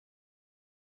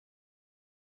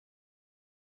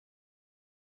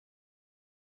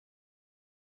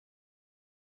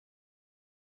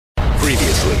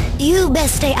You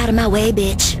best stay out of my way,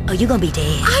 bitch, or you gonna be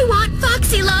dead. I want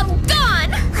Foxy Love gone!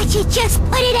 Would you just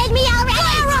put it in me already?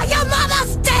 Clara, your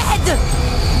mother's dead!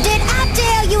 Did I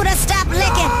tell you to stop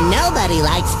licking? Nobody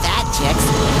likes fat chicks.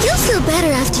 You'll feel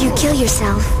better after you kill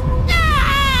yourself.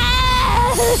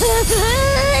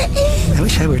 I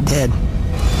wish I were dead.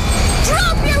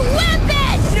 Drop your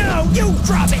weapon! No, you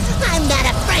drop it! I'm not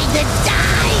afraid to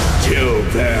die! Kill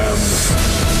them!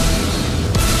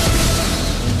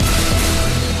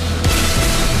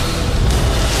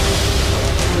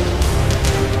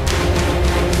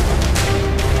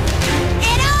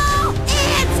 It all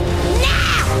ends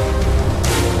now!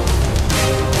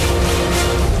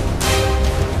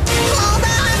 Hold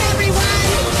on, everyone!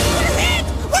 We're hit!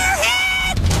 We're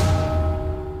hit!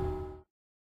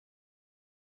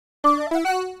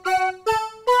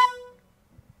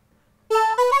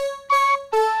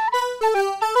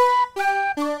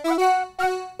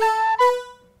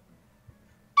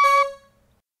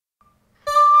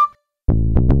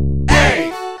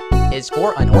 Is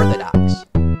for unorthodox.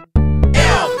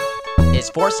 M Is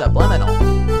for subliminal.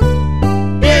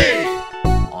 B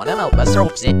On ML Buster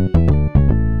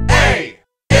A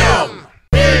M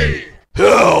V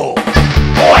Hell!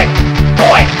 Boy!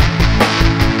 Boy!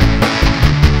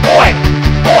 Boy!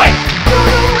 Boy!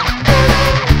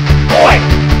 Boy!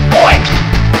 Boy!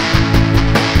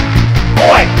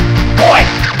 Boy! Boy!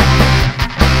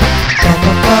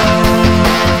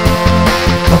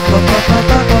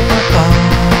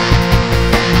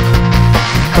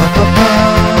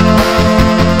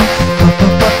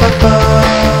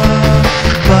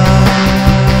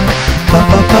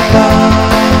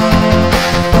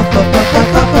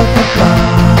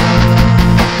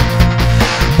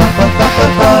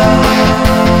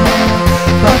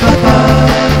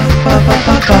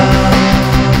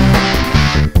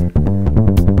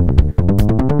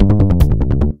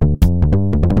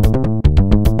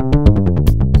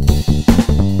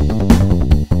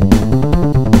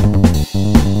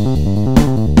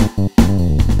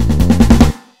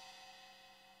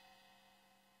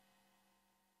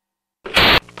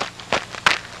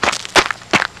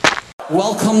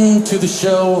 Welcome to the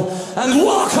show, and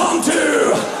welcome to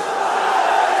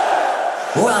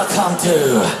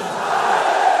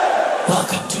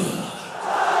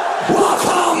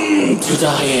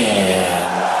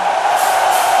Diane.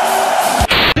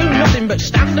 Do nothing but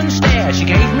stand and stare. She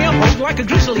gave me a hug like a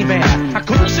grizzly bear. I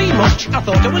couldn't see much, I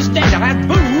thought I was dead. I had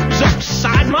boobs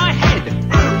upside my head.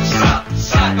 Boobs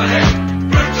upside my head!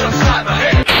 Boobs upside my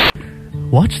head!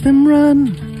 Watch them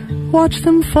run, watch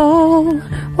them fall,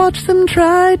 watch them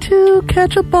try to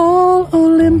catch a ball.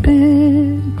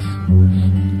 Olympics,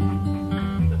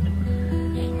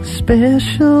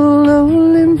 Special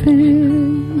Olympics.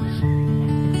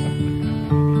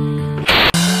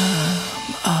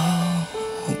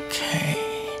 Okay.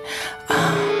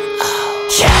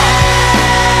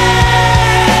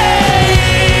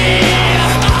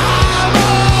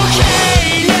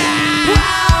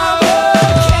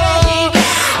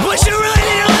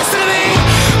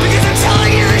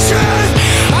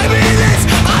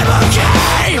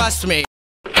 Trust me.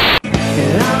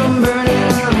 And I'm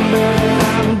burning, I'm burning,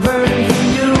 I'm burning for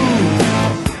you.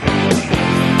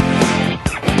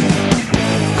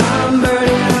 I'm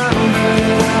burning, I'm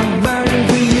burning, I'm burning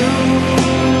for you.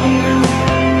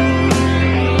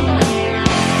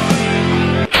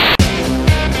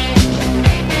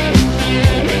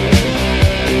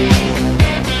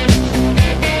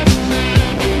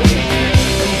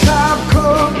 Top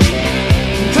coat,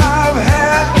 top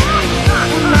hat,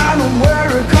 I'm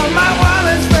wearing 'cause my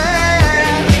wallet's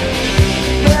bad.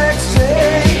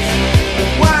 Backstage,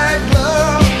 white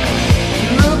glove,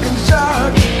 looking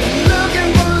sharp, looking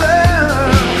for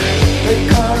love. They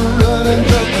come running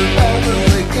up as fast as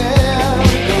they can,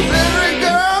 'cause every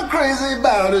girl crazy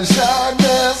about a short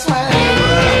dress man.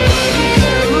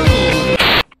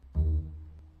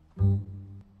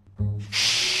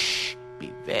 Be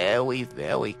very,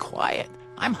 very quiet.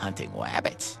 I'm hunting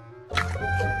rabbits.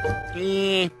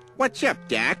 What's up,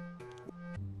 Doc?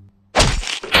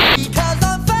 Because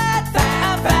I'm fat, fat,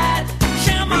 I'm fat.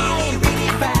 Come on, really, really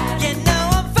fat. You know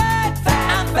I'm fat, fat,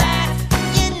 I'm fat.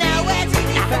 You know it's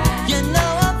really fat. You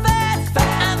know I'm fat,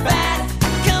 fat, I'm fat.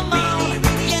 Come on,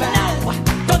 really, you know.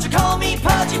 Don't you call me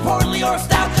pudgy, portly, or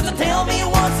stout? Just tell me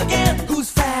once again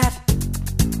who's fat.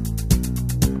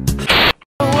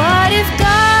 What if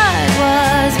God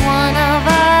was one of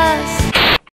us?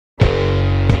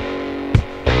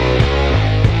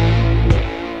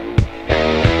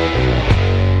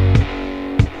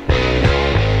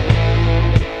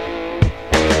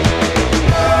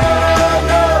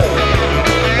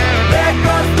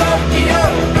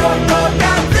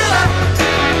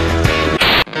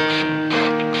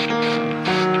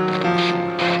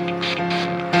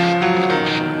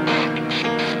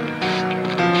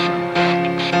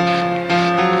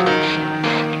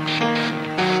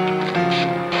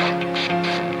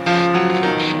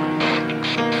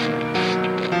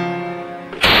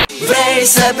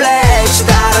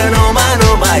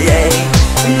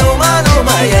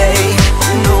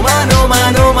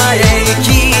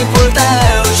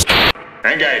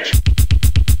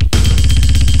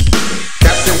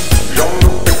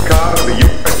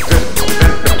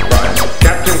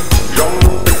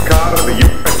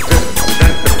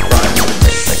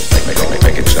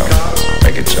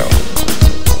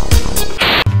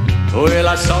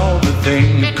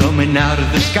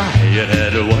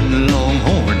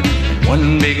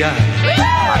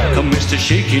 commenced to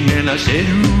shaking and I said,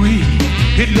 ooh-wee.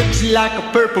 It looks like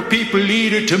a purple people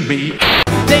eater to me.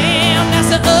 Damn,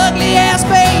 that's an ugly ass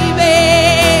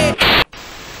baby.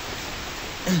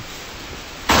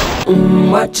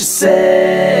 What you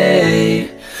say?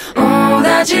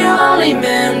 That you only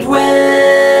meant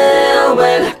well,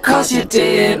 well, 'cause you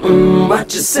did.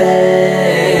 What you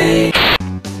say?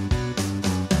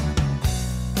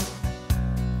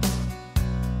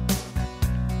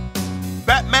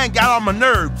 Batman got on my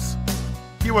nerves.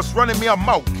 He was running me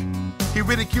amok. He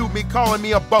ridiculed me, calling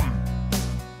me a bum.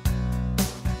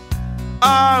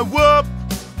 I whooped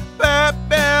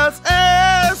Batman's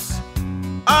ass.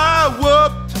 I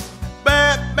whooped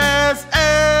Batman's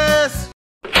ass.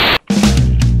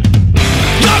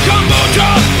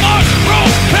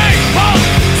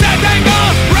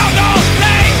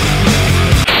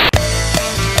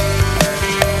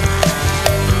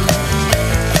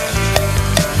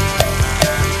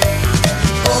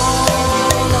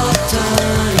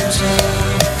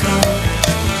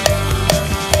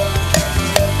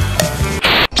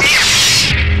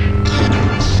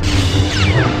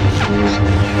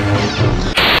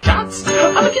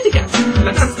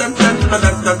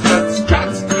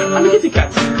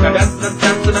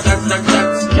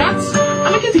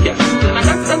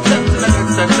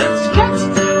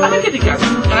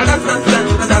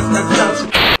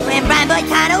 When Brian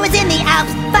Boitano was in the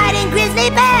Alps fighting grizzly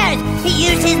bears, he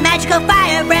used his magical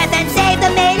fire breath and saved the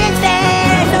maiden's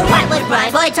fair. So what would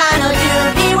Brian Boitano do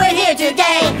if he were here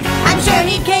today? I'm sure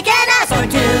he'd kick an ass or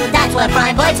two. That's what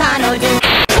Brian Boitano do.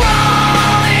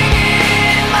 Crawling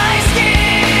in my skin.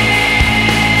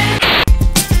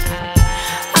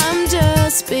 I'm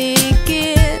just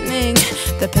beginning.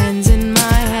 The pen's in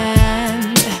my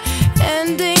hand,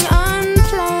 ending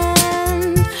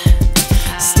unplanned.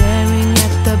 Staring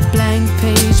at the blank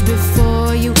page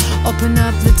before you. Open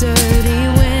up the dirty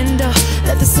window.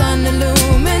 Let the sun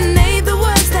illuminate the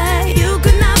words that you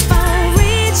could not find.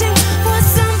 Reaching for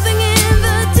something in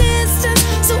the distance,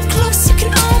 so close you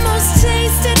can almost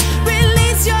taste it.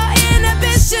 Release your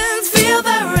inhibitions. Feel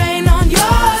the rain on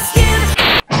your skin.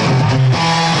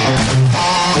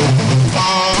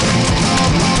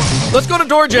 Let's go to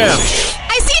Door Jam.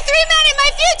 I see 3 men in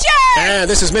my future!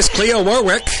 This is Miss Cleo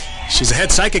Warwick. She's a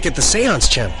head psychic at the Seance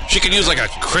Channel. She could use like a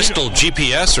crystal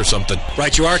GPS or something.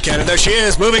 Right you are, Ken. And there she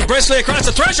is, moving briskly across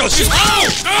the threshold. She's... Oh!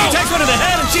 He takes one to the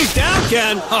head and she's down,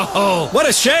 Ken. Oh, what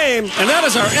a shame. And that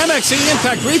is our MXE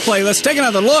Impact replay. Let's take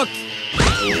another look.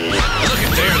 Look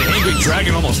at there, the angry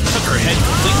dragon almost took her head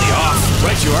completely off.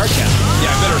 Right you are, Ken.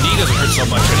 Yeah, I bet her knee doesn't hurt so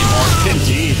much anymore.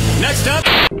 Indeed. Next up.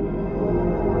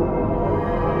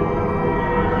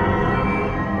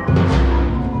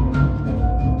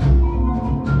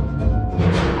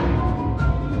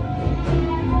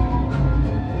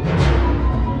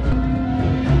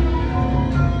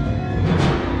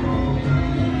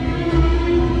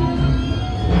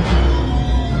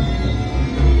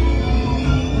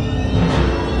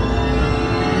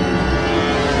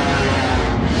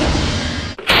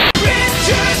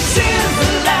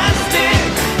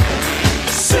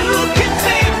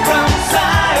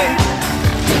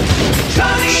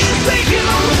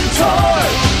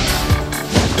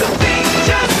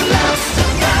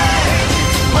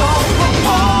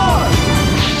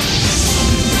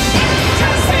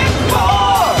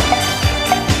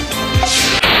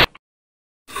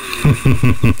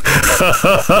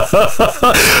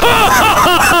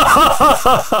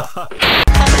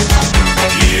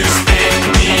 You spin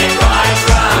me right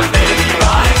round, baby,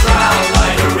 right round,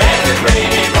 like a record,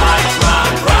 baby, right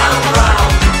round, round,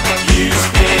 round. You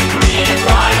spin me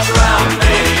right round,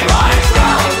 baby, right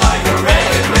round, like a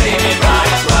record, baby,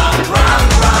 right round, round,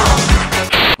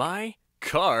 round. My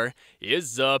car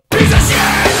is a piece of shit!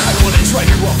 I wanna drive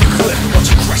you off a cliff, watch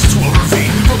you crash into a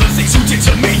ravine. For the things you did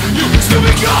to me, you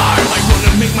stupid car. I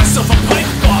wanna make myself a pipe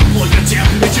bomb, blow your damn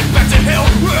engine back to hell,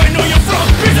 where I know you're from,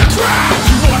 piece of crap!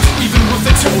 You aren't even worth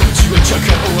a toll to a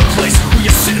junkyard or a place where you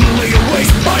sit and lay your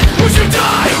waste. I wish you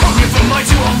die! I'll give a mind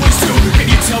to always do. Can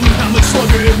you tell me how much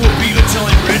longer it will be until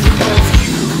I'm rid of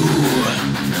you?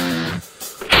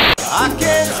 I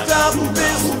can't stop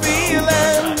this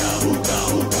feeling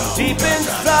deep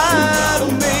inside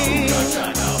of me.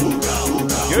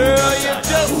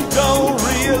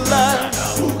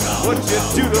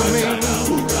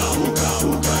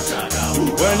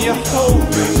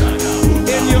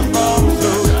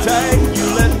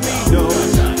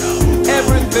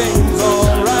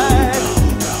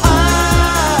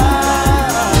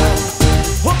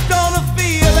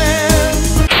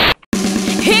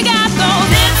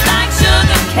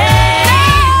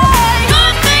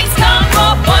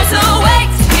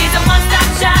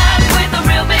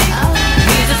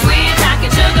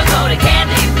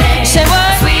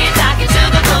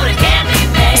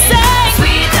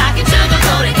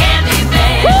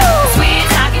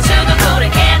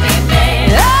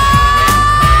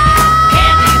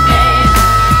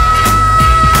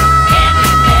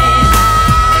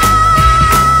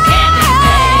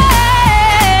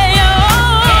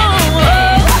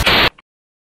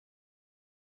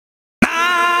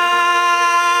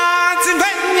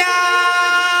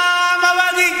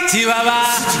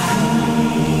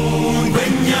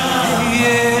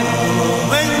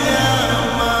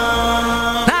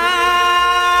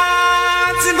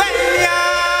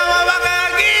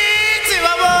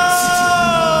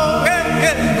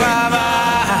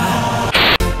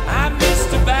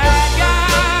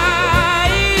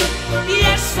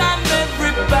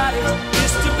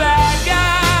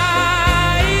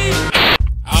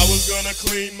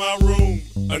 Clean my room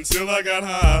until I got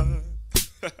high.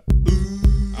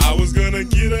 I was gonna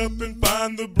get up and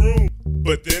find the broom,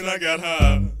 but then I got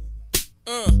high.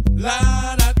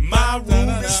 My room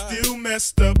is still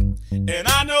messed up, and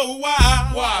I know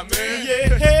why. Why, man?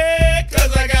 Yeah,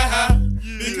 cause I got high.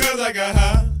 Because I got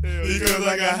high. Because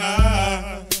I got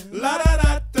high. La da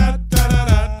da da da da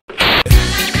da.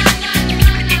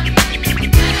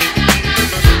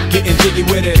 Getting jiggy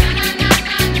with it.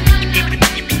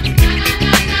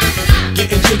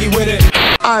 Getting jiggy with it.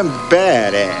 I'm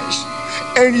bad, Ash.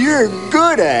 And you're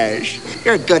good, Ash.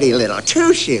 You're goody little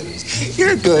two shoes.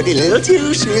 You're goody little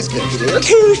two shoes. Goody little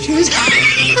two shoes.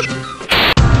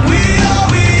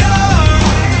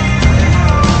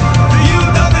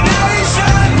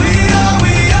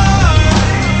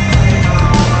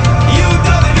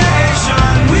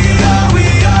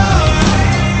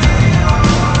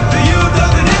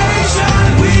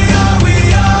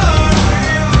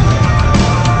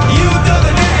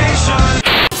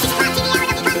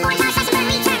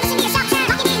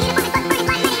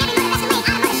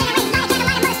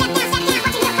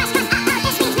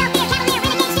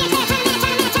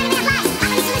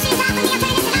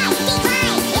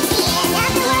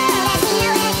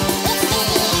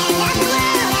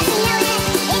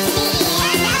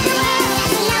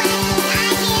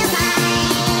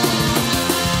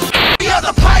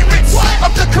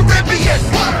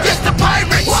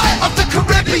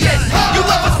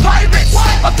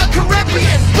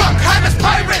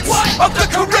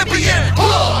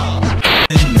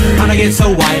 I get so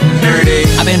white and nerdy.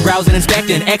 I've been browsing,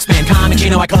 inspecting X-Men comics, you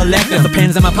know I collect them. The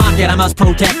pens in my pocket, I must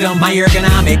protect them. My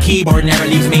ergonomic keyboard never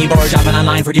leaves me bored. Shopping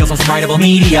online for deals on some writable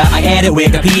media. I edit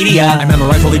Wikipedia. I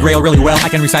memorize Holy Grail really well. I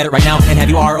can recite it right now and have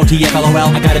you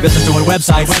ROTFLOL. I got a business doing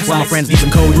websites. While friends need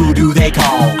some code, who do they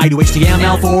call? I do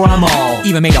HTML for them all.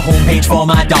 Even made a homepage for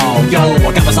my dog. Yo,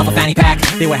 I got myself a fanny pack.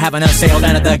 They were having a sale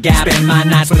down at the Gap. Spend my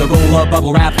nights with a roll of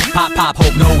bubble wrap. Pop, pop,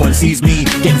 hope no one sees me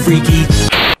getting freaky.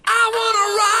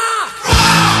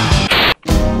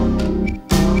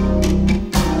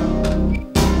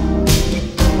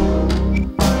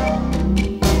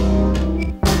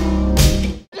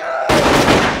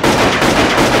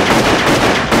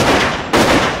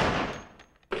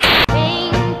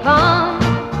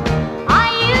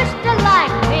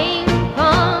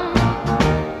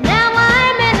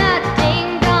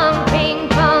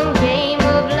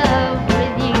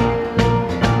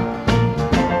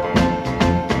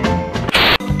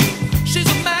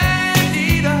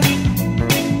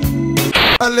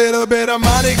 A little bit of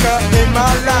Monica in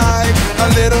my life, a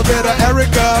little bit of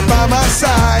Erica by my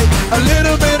side, a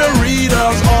little bit of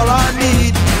Rita's all I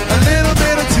need, a little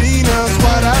bit of Tina's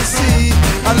what I see,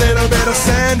 a little bit of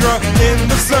Sandra in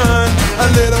the sun, a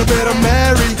little bit of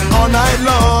Mary all night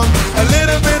long, a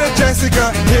little bit of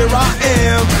Jessica, here I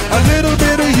am, a little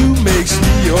bit of you makes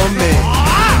me your man.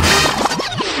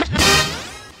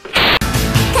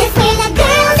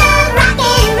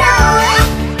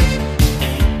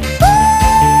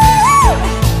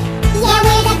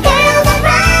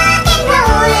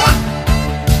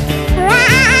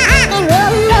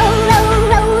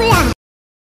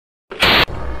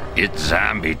 It's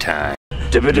zombie time.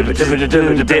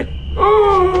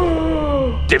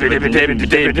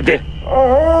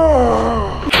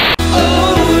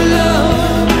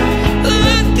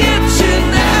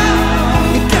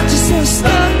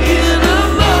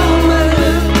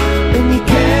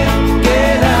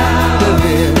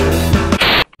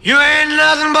 You ain't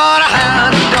nothing but a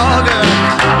hound dog,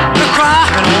 you're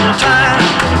crying all the time.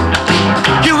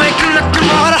 You ain't nothing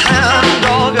but a hound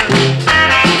dog,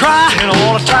 crying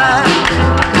all the time.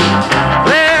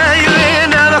 Well, you ain't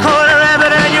never caught a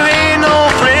rabbit and you ain't no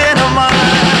friend of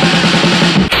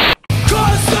mine.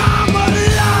 'Cause I'm a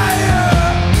liar,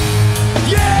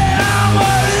 yeah, I'm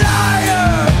a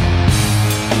liar.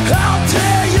 I'll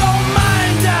tear your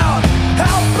mind out,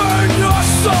 I'll burn your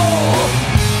soul.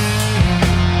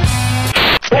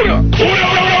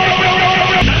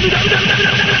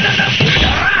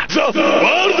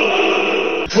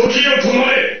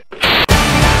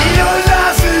 Your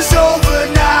life is over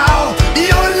now.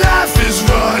 Your life is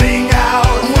running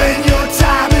out. When your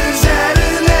time is at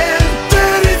an end,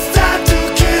 then it's time to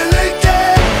kill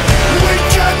again. We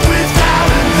cut without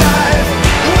a knife.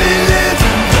 We live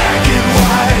and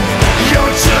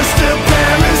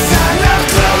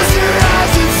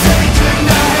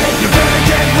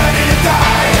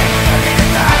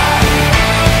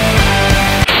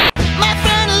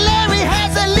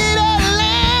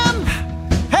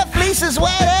face is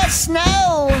wet as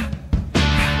snow.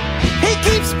 He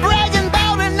keeps bragging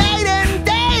about a night and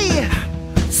day.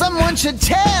 Someone should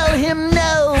tell him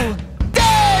no.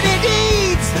 Dirty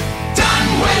deeds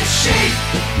Done with sheep.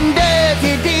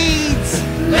 Dirty deeds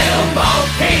Little Bo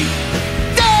Peep.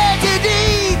 Dirty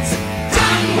deeds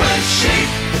Done with sheep.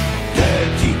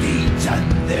 Dirty deeds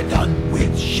and they're done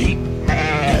with sheep.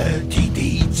 Dirty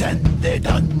deeds and they're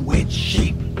done with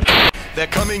sheep. They're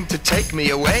coming to take me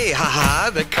away, haha.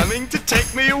 They're coming to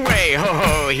take me away, ho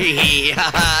ho, hee hee,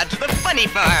 haha. To the funny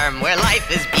farm where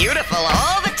life is beautiful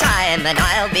all the time. And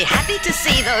I'll be happy to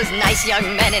see those nice young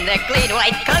men in their clean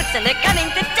white coats. And they're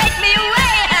coming to take me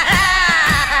away,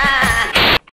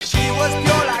 haha. She was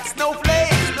pure like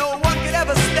snowflakes, no one could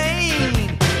ever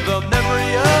stain. The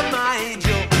memory of my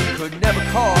angel could never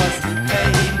cause me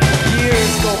pain.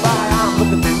 Years go by, I'm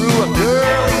looking through a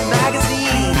girly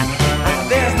magazine,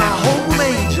 and there's my home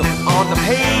angel on the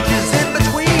pages in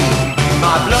between.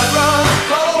 My blood runs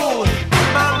cold,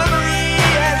 my memory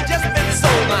has just been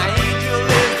sold. My angel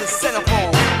is the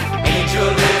centerfold, angel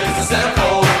is the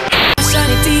centerfold.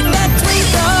 Shiny teeth that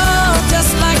twinkle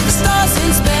just like the stars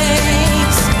in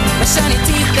space. My shiny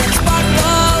teeth that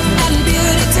sparkle, adding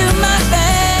beauty to my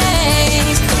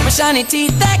face. My shiny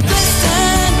teeth that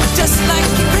glisten just like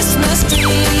a Christmas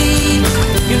tree.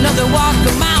 You know they walk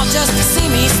a mile just to see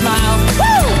me smile.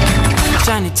 Woo!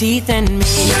 Shiny teeth and me.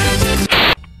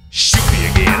 Shoot me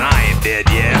again, I ain't dead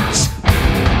yet.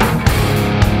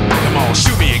 Come on,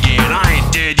 shoot me again, I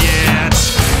ain't dead yet.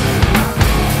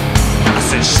 I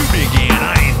said shoot me again,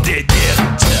 I ain't dead yet.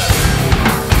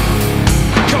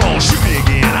 Come on, shoot me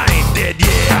again, I ain't dead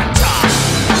yet.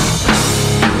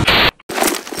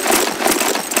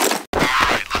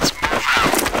 Alright, let's move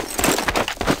out.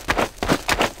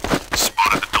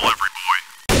 Spotted the delivery boy.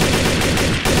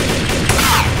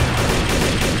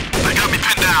 They got me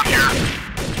pinned down here.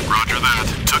 Roger that.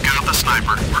 Took out the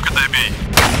sniper. Where could they be?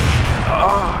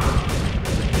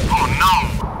 Oh no!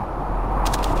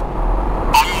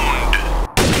 Owned!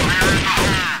 Where in the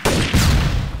hole?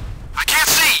 I can't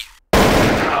see!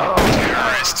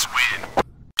 Terrorists win.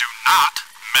 Do not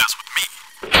mess with me.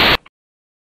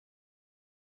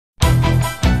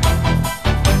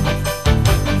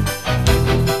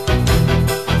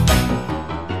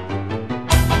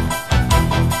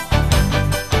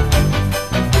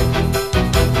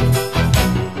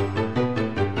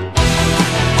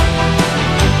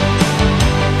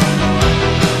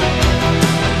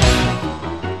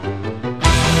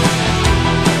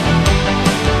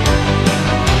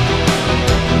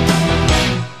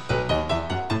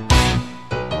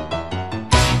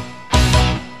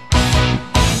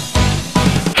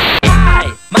 Hi,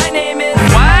 my name is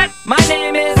what? My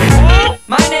name is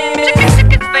my name is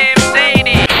Slim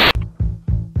Sadie.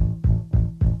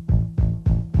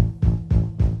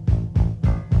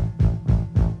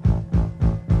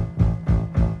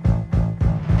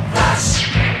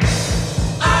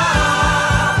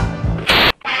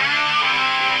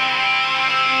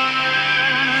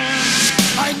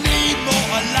 I need more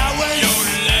allowance.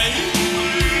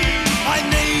 I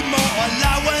need more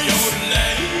allowance.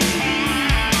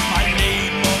 I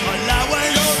need more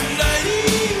allowance.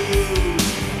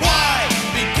 Why?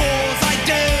 Because I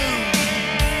do.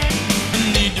 I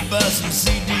need to buy some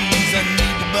CDs. I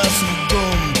need to buy some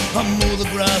gum. I mow the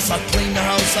grass. I clean the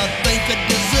house. I think I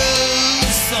deserve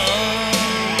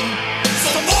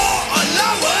some more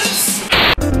allowance.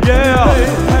 Yeah.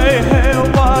 Hey, hey,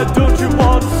 why don't you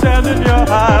want sand in your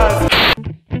eyes?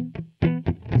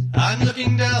 I'm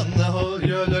looking down the hole,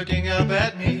 you're looking up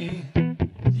at me.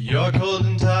 You're cold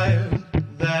and tired,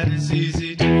 that is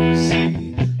easy to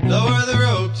see. Lower the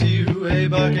rope to you, a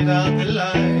bucket on the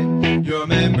line. Your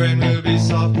membrane will be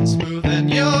soft and smooth, and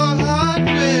your heart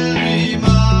will be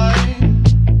mine.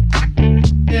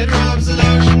 It rubs the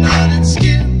lotion on its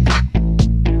skin,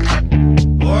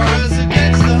 or as it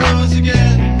gets the hose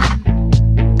again.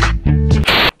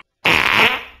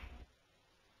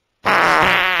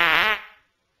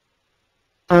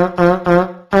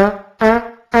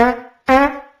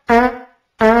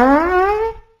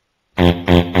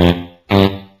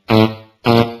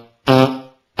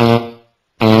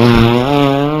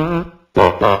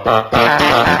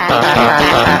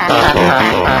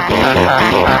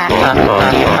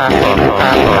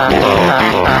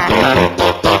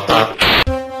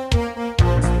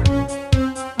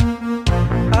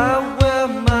 I wear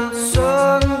my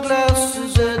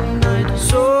sunglasses at night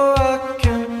so I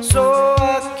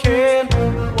can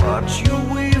watch you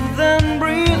weave and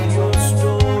breathe your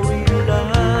storylines.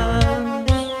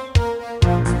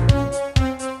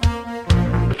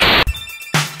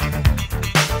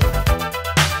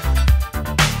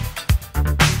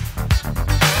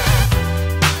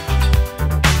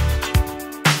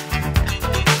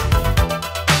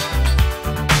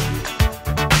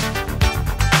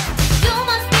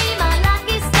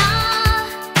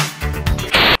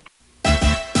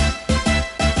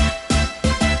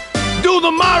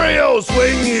 Mario,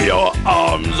 swing your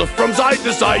arms from side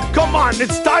to side. Come on,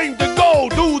 it's time to go.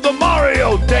 Do the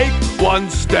Mario. Take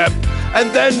one step and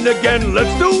then again.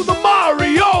 Let's do the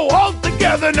Mario all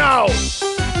together now.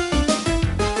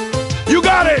 You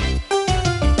got it.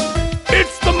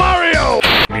 It's the Mario.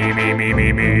 Me, me, me,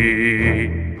 me,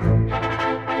 me.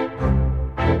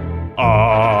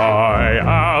 I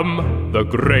am the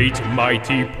great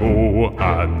mighty Pooh,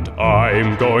 and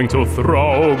I'm going to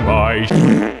throw my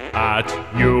at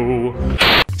you.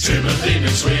 Timothy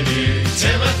McSweeney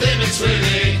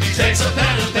takes a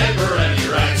pen and paper and he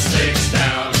writes things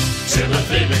down.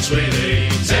 Timothy McSweeney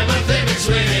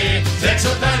takes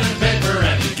a pen and paper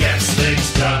and he gets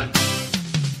things done.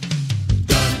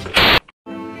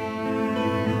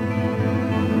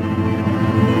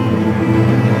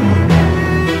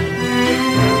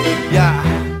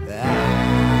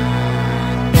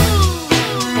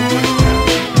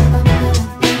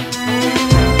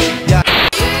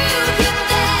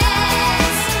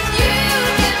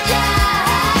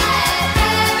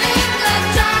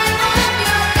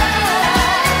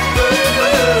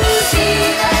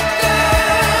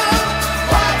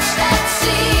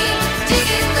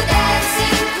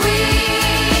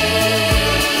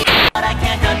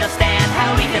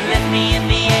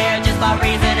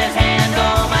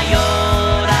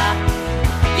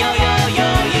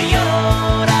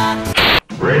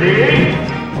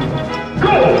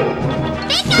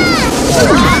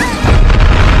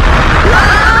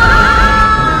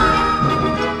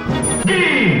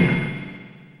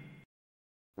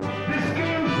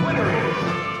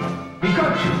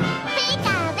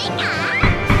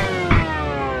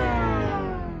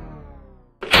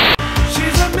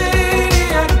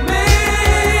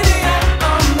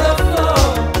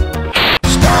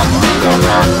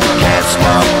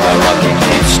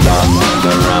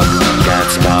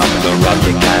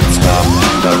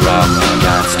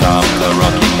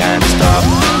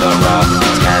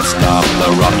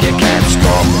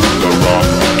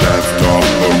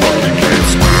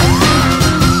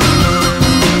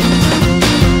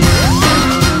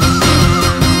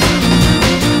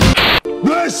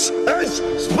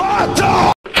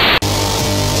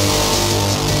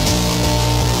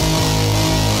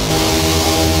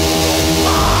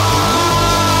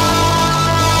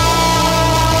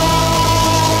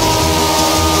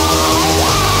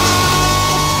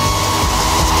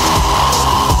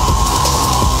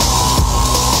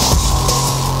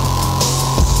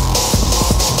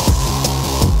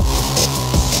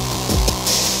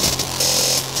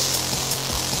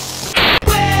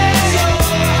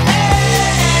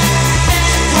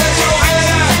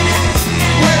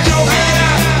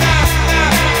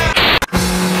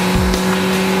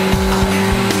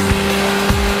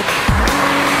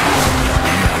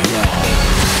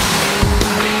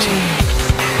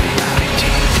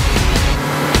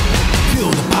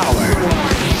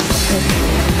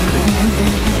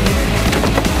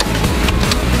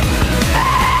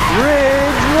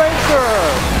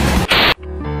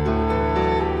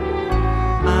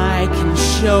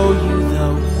 show you the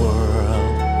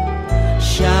world,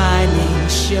 shining,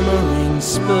 shimmering,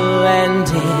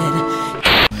 splendid.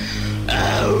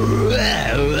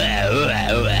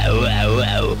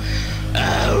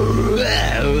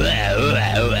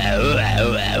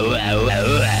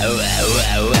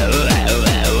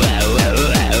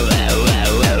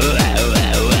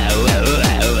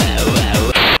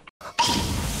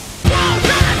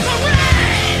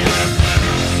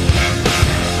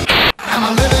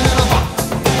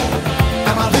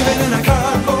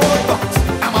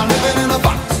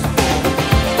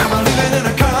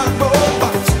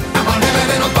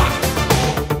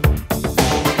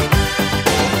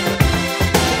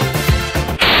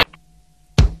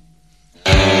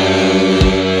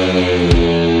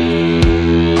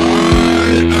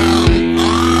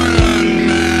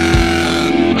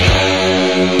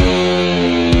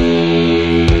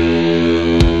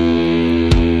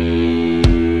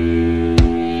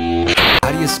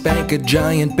 Spank a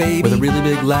giant baby with a really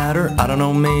big ladder? I don't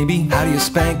know, maybe. How do you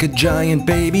spank a giant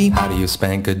baby? How do you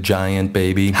spank a giant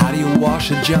baby? How do you wash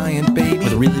a giant baby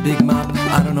with a really big mop?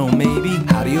 I don't know, maybe.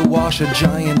 How do you wash a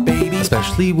giant baby?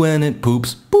 Especially when it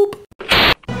poops. Boop.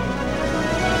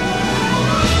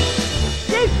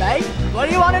 Steve, mate, what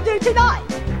do you want to do tonight?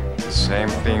 The same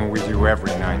thing we do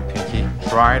every night, Pinky.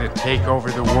 Try to take over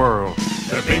the world.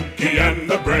 The Pinky and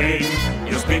the Brain,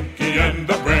 yes, Pinky and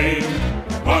the Brain.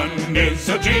 One is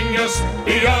a genius,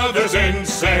 the other's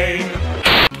insane.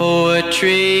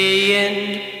 Poetry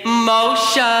in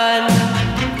motion.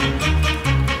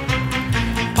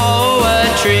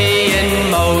 Poetry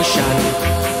in motion.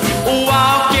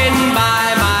 Walking by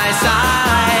my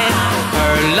side.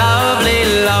 Her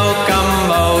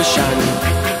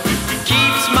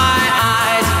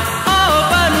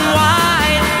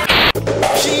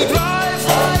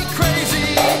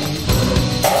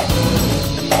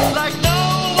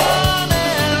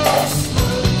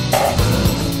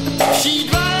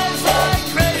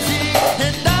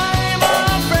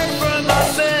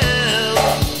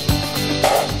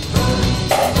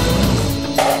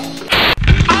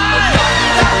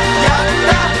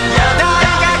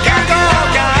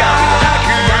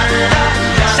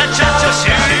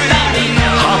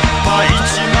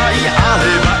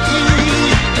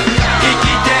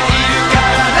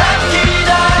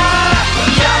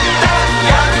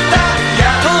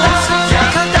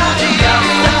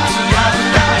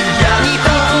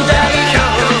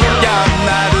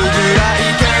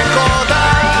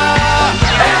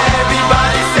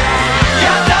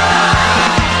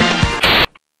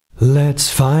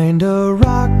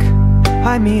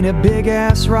I mean a big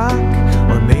ass rock,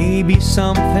 or maybe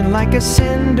something like a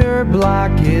cinder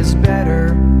block is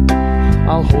better.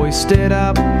 I'll hoist it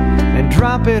up and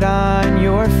drop it on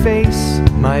your face,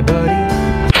 my buddy.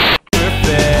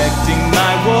 Perfecting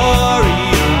my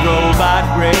warrior robot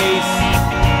race,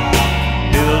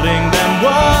 building them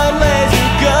one laser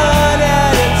gun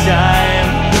at a time.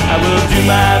 I will do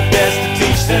my best to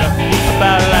teach them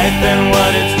about life and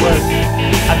what it's worth.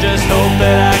 I just hope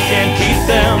that I can keep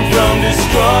them from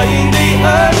destroying the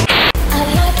earth. I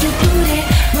like your booty,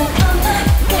 but I'm not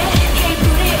gay. Hey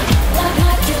booty, I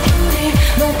like your booty,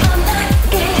 but I'm not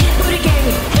gay. Booty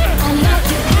gay. I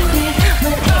like your booty,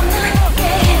 but I'm not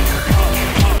gay.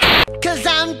 'Cause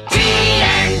I'm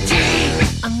TNT,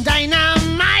 I'm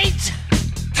dynamite.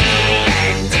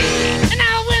 TNT, and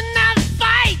I win that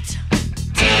fight.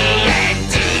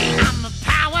 TNT, I'm a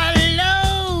power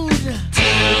load.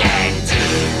 TNT,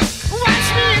 watch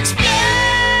me explode.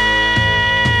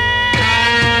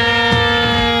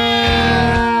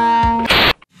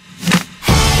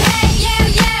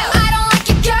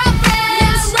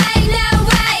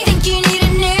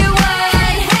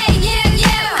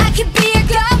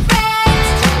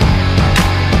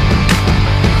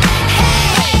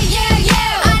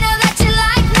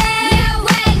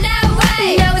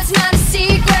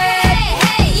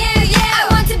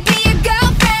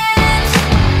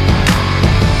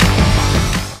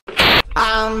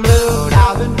 I'm blue,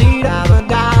 da ba dee da ba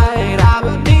die, da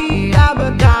ba dee da ba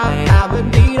die, da ba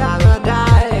dee da ba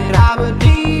die, da ba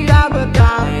dee da ba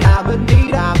die, da ba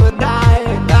dee da ba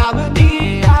die, da ba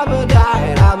dee da ba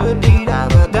die, da ba dee da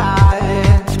ba die.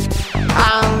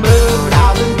 I'm blue, da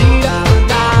ba dee da ba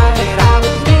die, da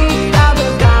ba dee da ba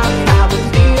die, da ba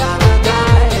dee da ba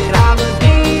die, da ba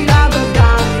dee da ba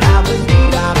die, da ba dee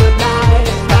da ba die,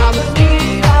 da ba dee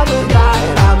da ba die,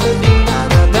 da ba dee da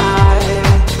ba die.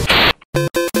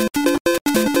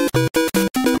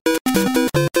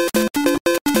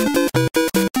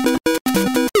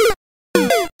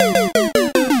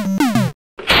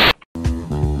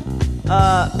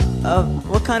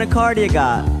 What kind of car do you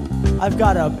got? I've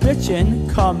got a bitchin'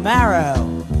 Camaro.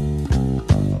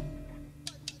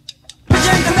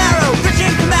 Bitchin' Camaro,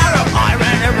 I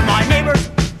ran over my neighbors.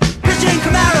 Bitchin'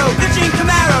 Camaro,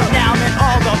 now I'm in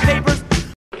all the papers.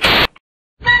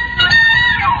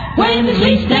 When it's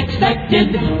least expected,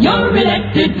 you're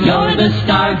elected, you're the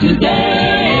star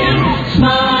today.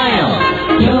 Smile,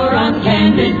 you're on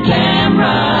candid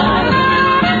camera.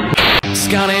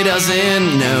 Scotty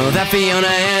doesn't know that Fiona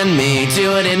and me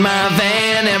do it in my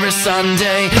van every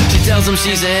Sunday. She tells him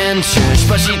she's in church,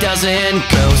 but she doesn't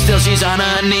go. Still she's on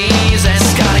her knees, and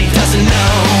Scotty doesn't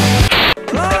know.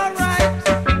 Alright,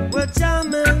 we're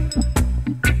jamming.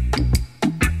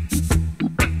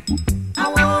 I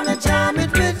wanna jam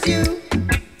it with you.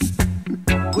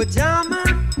 We're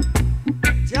jamming.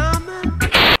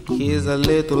 Here's a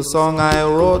little song I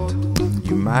wrote.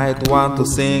 You might want to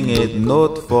sing it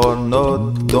note for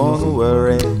note. Don't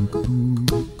worry,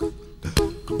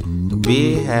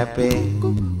 be happy.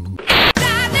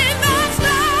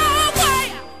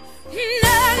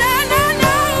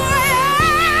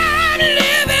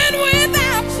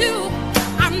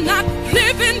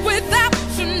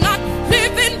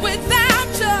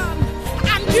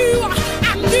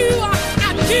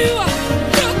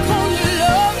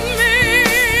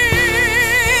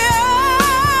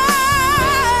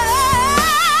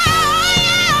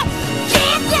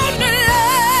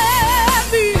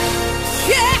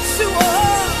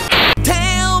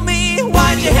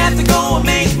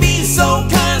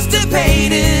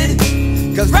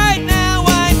 Cause right now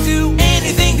I do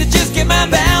anything to just get my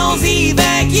bowels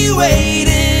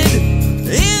evacuated.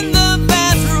 In the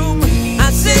bathroom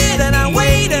I sit and I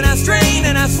wait and I strain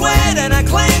and I sweat and I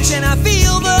clench and I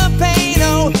feel the pain.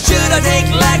 Oh, should I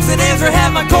take laxatives or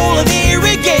have my colon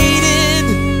irrigated?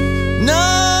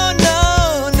 No,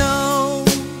 no, no.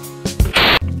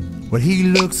 Well, he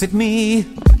looks at me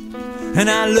and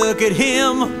I look at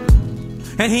him,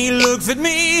 and he looks at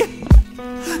me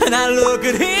and I look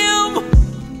at him,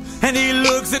 and he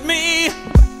looks at me,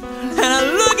 and I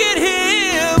look at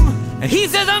him, and he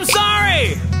says, I'm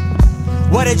sorry.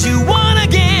 What did you want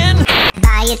again?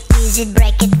 Buy it, use it,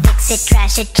 break it, fix it,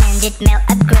 trash it, change it, mail,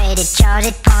 upgrade it, charge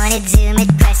it, point it, zoom it,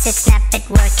 press it, snap it,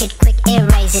 work it, quick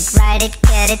erase it, write it,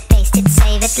 cut it, paste it,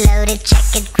 save it, load it,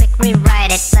 check it, quick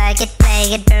rewrite it, plug it,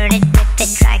 play it, burn it, rip it,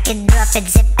 drag it, drop it,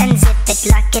 zip and zip it,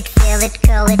 lock it, fill it,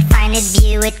 call it, find it,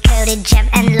 view it, code it, jump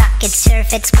and lock it,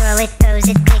 surf it, scroll it, pose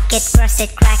it, click it, cross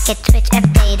it, crack it, switch,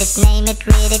 update it, name it,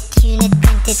 read it, tune it,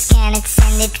 print it, scan it,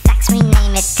 send it, fax,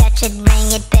 rename it, touch it,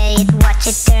 bring it, pay it, watch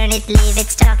it, turn it, leave it,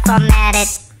 start, format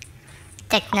it.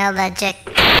 Technologic.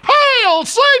 Hey, Hail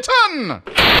Satan!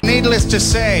 Needless to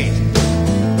say,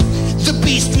 the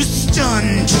beast was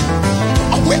stunned.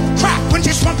 A whip crack went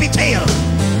his swampy tail,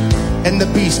 and the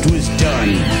beast was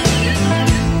done.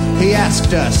 He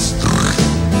asked us,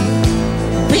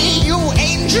 "Be you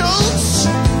angels?"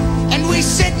 And we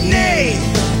said, "Nay,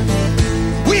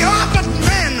 we are but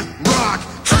men." Rock.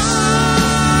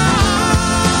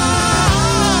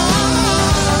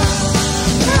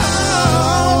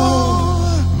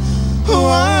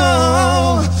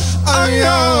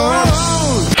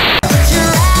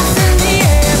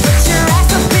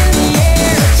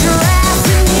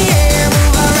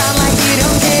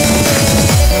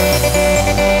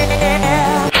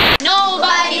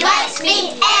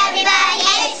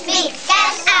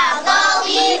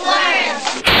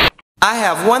 I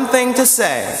have one thing to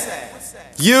say.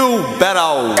 You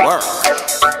better work.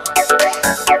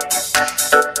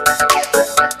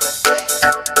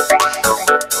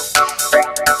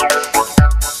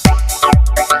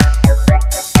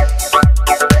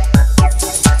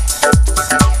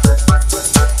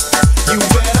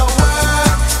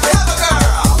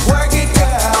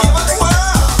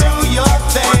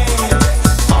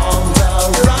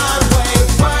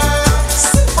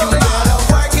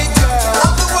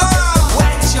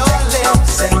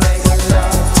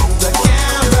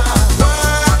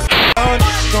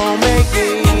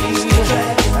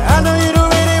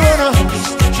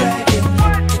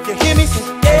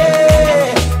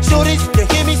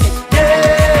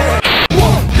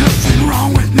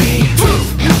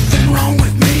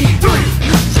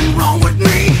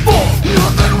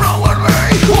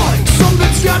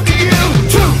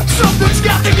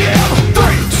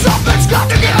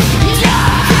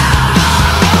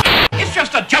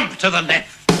 To the left.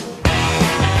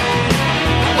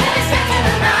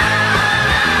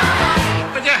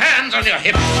 With your hands on your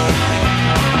hips.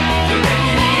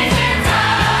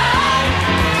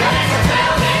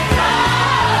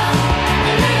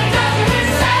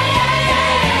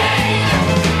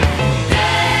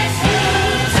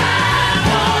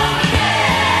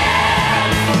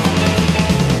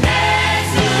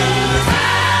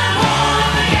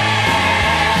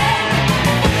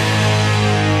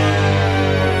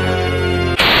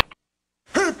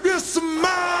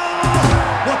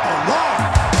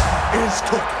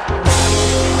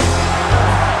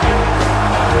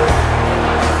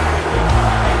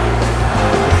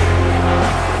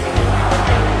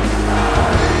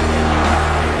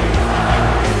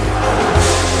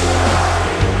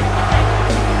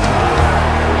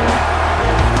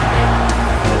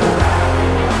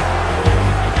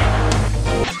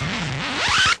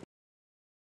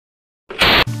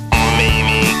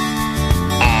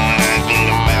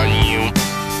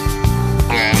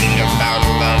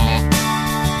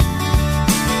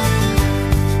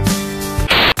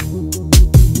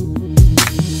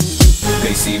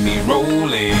 See me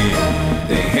rolling,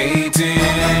 they hating,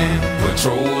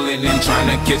 patrolling and trying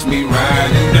to catch me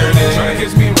riding dirty, trying to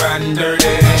catch me riding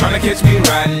dirty, trying to catch me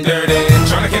riding dirty,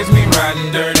 trying to catch me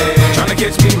riding dirty, trying to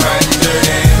catch me riding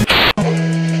dirty.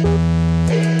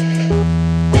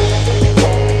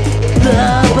 The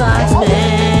box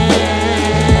man,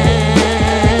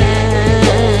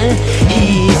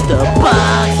 he's the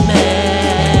box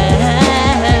man,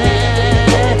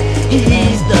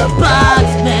 he's the box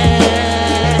man.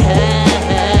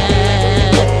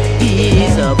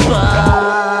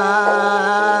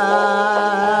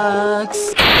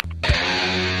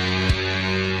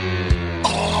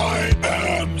 I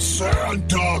am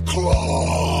Santa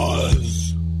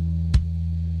Claus.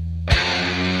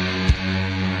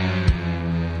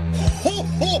 Ho,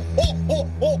 ho, ho, ho,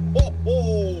 ho, ho, ho.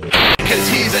 'Cause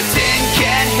he's a tin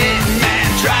can hitman.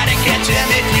 Try to catch him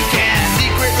if you can.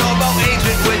 Secret robo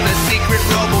agent with a secret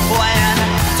robo plan.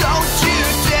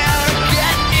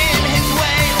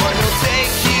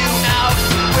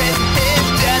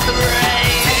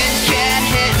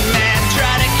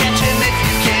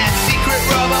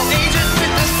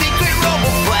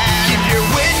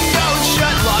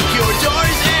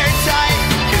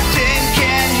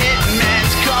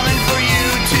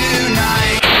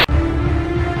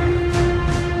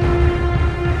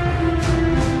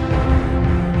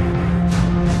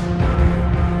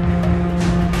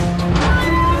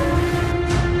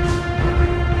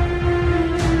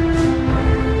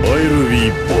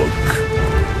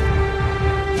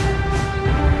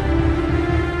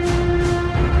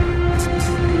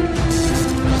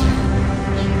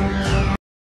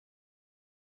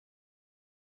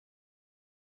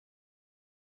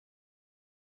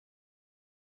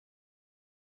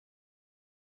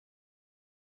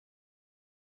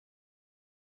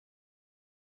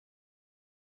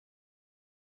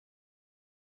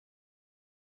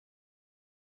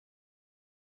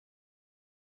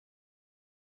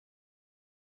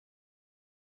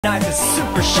 Knife is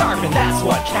super sharp and that's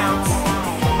what counts.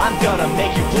 I'm gonna make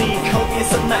you bleed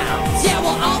copious amounts. Yeah,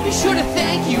 well, I'll be sure to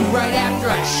thank you right after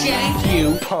I shank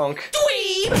you, punk.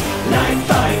 dweeb! Knife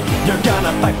fight, you're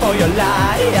gonna fight for your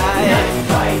life. Knife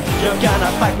fight, you're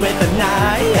gonna fight with a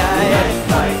knife. Knife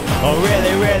fight, oh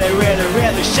really, really, really,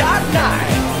 really sharp knife.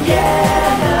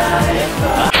 Yeah, knife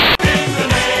fight. In the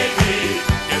Navy,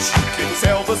 yes you can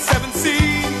sail the 7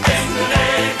 seas. In the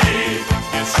Navy,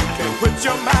 yes you can put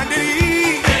your mind at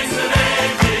ease. In the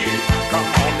Navy, come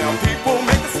on now people,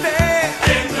 make a stand.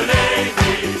 In the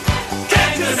Navy,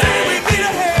 can't you see we need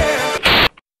a hand?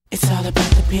 It's all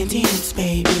about the Pentiums,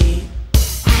 baby.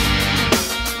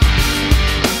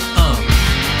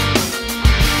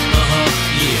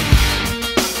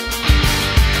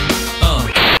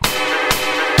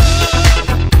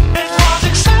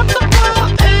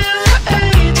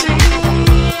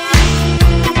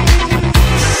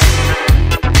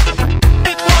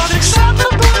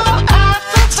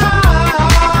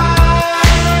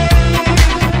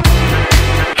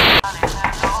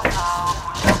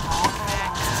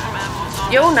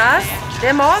 Jonas, det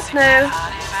är mat nu.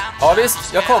 Ja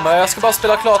visst, jag kommer. Jag ska bara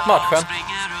spela klart matchen.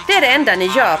 Det är det enda ni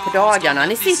gör på dagarna.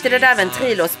 Ni sitter där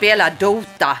ventrilo och spelar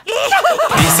Dota.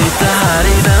 Vi sitter här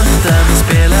i väntan och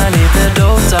spelar lite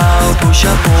Dota och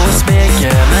pushar på och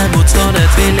smeker med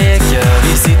motståndet vi leker.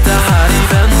 Vi sitter här i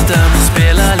väntan och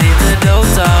spelar lite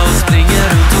Dota och springer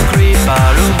runt och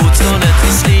creepar och motståndet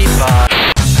vi slipar.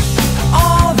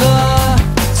 All the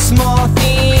small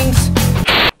things.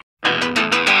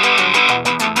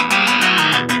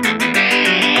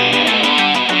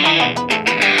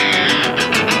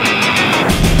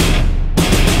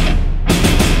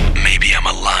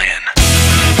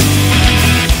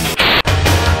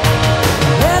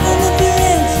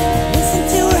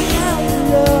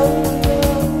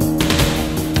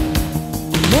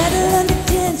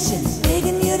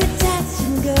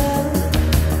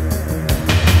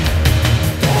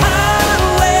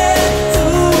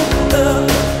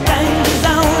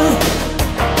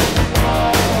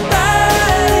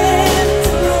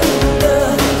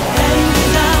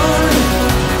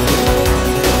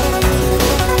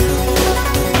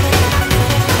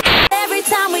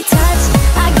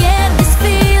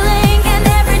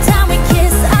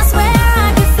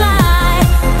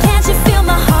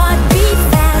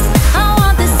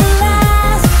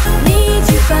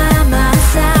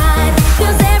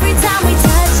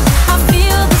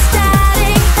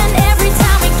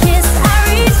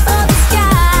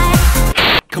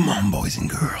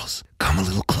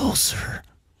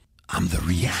 I'm the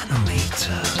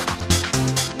reanimator.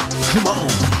 Come on,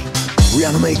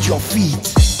 reanimate your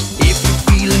feet. If you're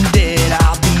feeling dead,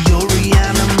 I'll be your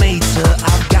reanimator.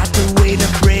 I've got the way to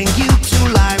bring you to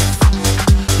life.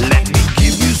 Let me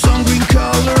give you some green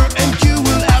color and you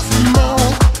will ask for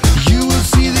more. You will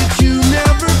see that you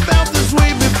never felt this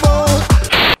way before.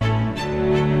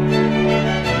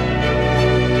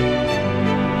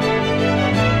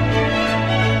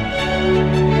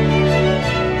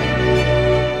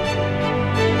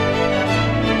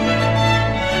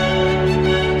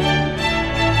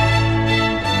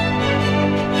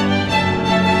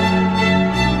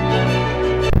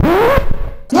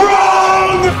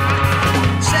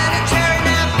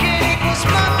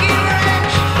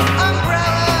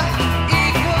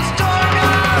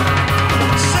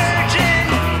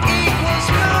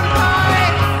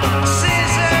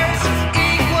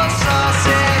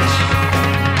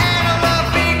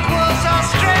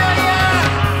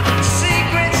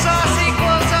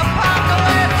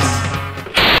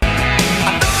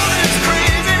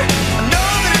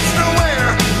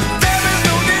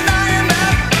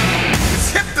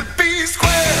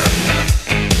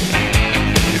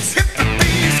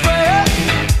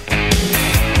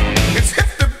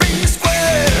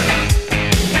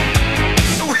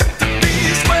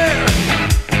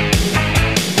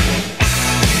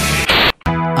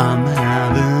 I'm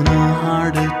having a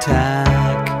heart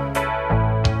attack.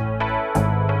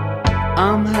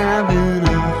 I'm having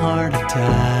a heart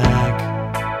attack.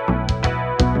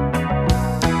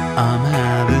 I'm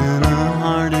having a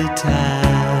heart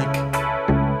attack.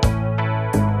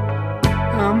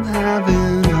 I'm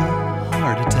having a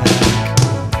heart attack.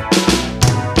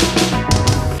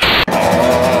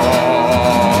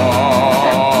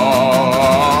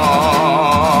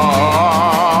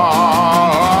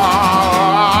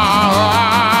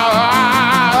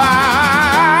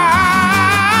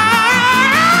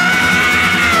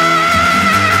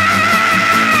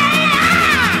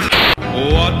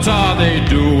 What are they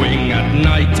doing at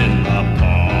night in the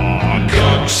park?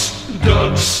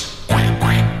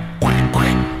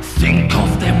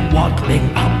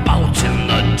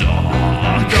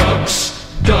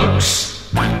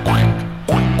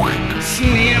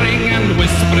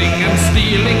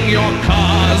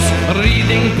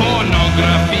 reading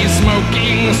pornography,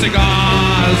 smoking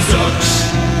cigars.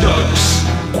 Ducks, ducks,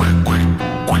 quack, quack,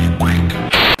 quack, quack.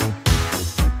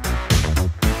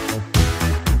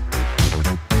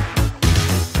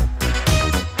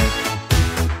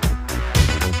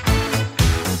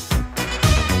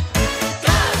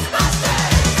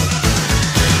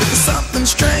 Something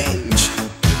strange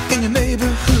in your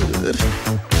neighborhood.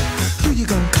 Who you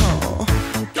gonna call?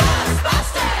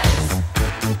 Ghostbusters!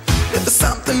 If there's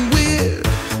something weird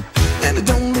and it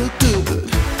don't look good,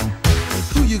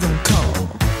 who you gonna call?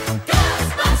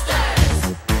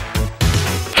 Ghostbusters!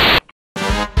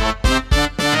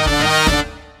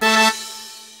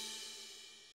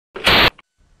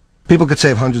 People could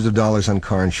save hundreds of dollars on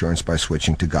car insurance by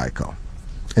switching to Geico.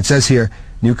 It says here,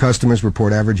 new customers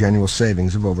report average annual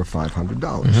savings of over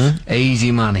 $500.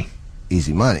 Easy money.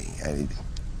 Easy money.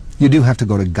 You do have to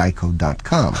go to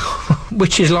geico.com.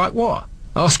 Which is like what?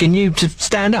 Asking you to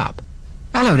stand up?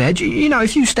 Hello there, you know,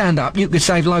 if you stand up, you could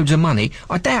save loads of money.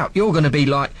 I doubt you're going to be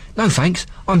like, no thanks,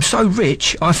 I'm so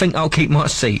rich, I think I'll keep my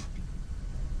seat.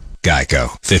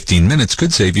 Geico. 15 minutes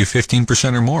could save you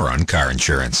 15% or more on car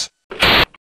insurance.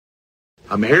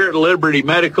 I'm here at Liberty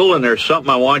Medical, and there's something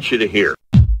I want you to hear.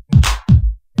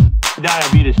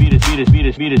 Diabetes.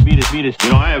 You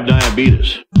know, I have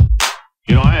diabetes.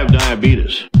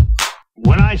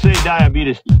 When I say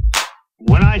diabetes,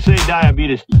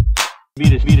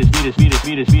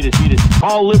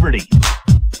 call Liberty.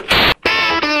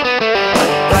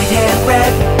 Right hand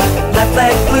red, left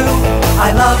leg blue.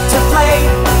 I love to play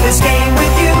this game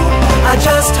with you. I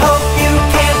just hope you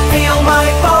can't feel my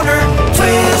boner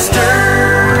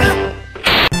twister.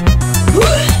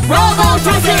 Bravo,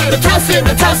 tossin', the tossin',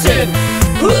 the tossin'.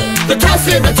 The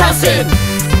tossin', the tossin'.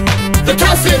 The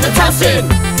tossin', the tossin'.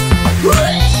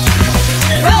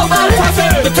 Bravo,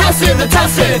 tossin', the tossin', the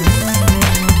tossin'.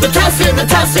 The tossin', the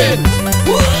tossin'.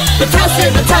 The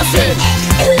tossin', the tossin'.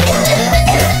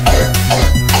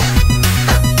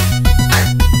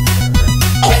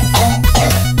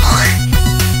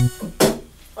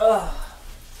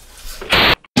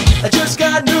 I just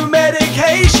got new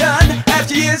medication.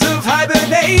 After years of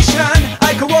hibernation,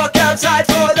 I could walk outside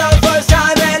for the first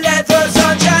time and let the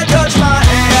sunshine touch my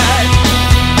hand.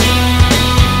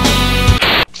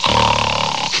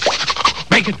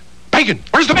 Bacon! Bacon!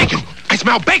 Where's the bacon? I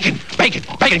smell bacon! Bacon!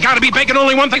 Bacon! Gotta be bacon!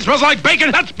 Only one thing smells like bacon!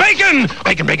 That's bacon!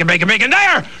 Bacon! Bacon! Bacon! Bacon!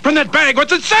 There! From that bag!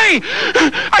 What's it say?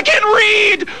 I can't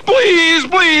read! Please!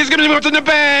 Please! Give me what's in the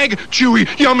bag! Chewy,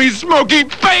 yummy, smoky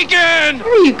bacon!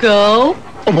 There you go.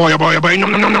 Oh boy, oh boy, oh boy! Nom,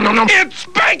 nom, nom, nom, nom, nom! It's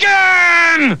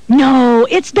bacon! No,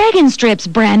 it's Bacon Strips,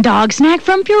 brand dog snack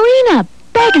from Purina.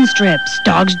 Bacon Strips.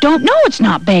 Dogs don't know it's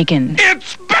not bacon.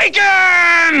 It's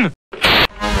bacon!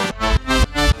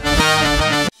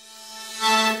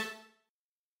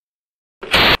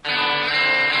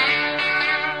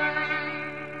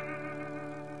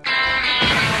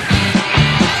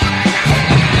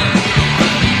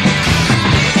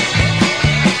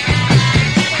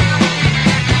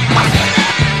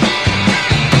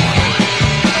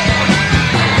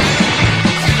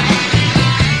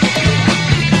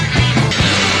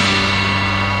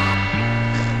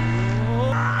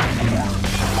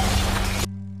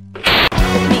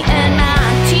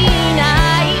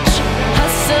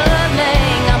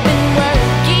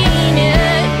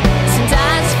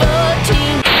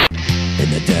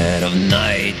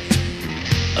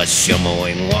 A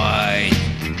shimmering white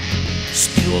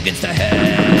spew against the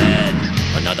head.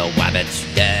 Another wabbit's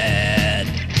dead.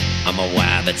 I'm a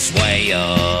wabbit slayer,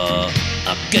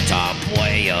 a guitar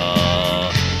player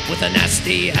with a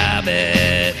nasty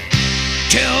habit.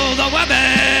 Kill the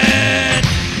wabbit!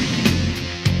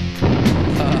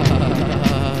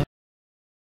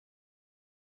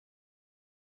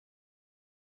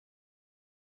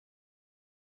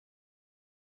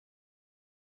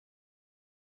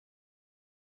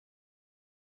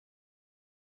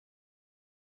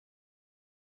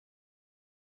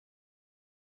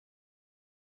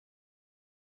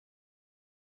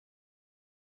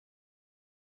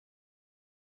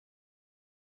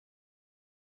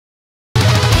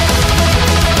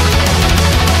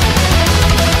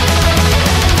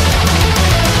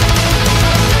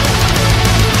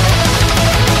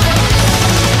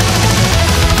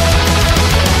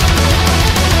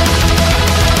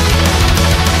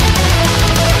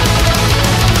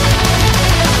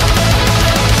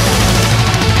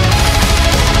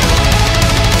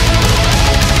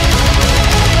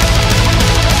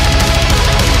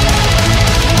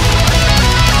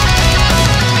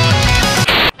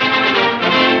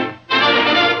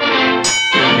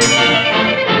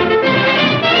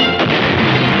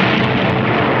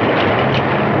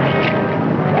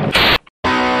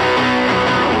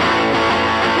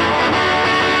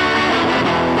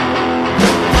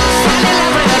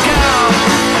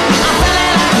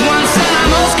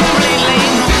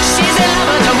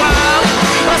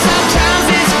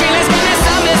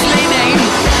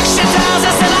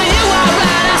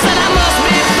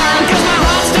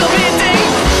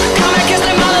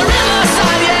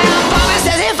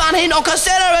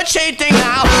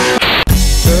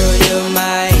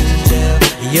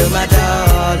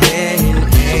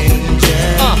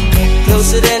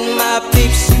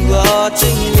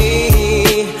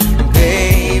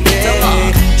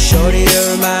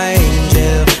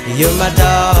 You're my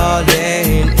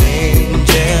darling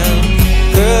angel.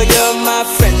 Girl, you're my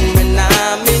friend when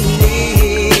I'm in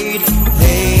need.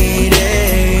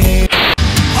 Lady.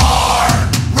 Hard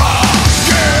rock,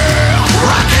 yeah.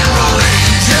 Rock and roll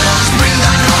angels, bring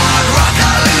that hard rock,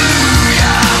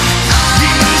 hallelujah.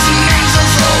 Demons and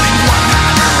angels all in one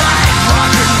hammer, right? Rock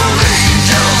and roll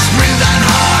angels, bring that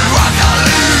hard rock,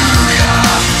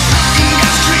 hallelujah. In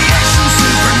God's creation,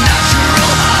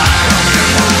 supernatural high. Rock and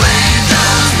roll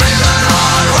angels, bring that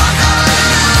hard rock,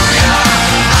 hallelujah.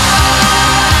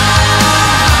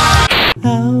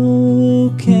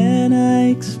 How can I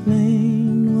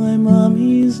explain why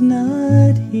mommy's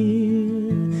not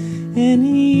here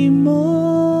anymore?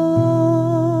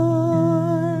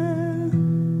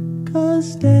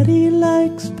 'Cause daddy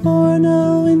likes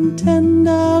porno and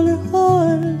 $10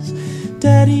 whores.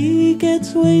 Daddy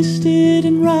gets wasted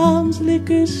in Rom's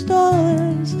liquor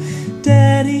stores.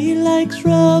 Daddy likes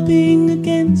rubbing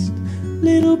against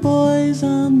little boys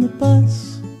on the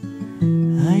bus.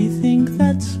 I think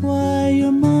that's why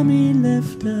your mommy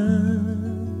left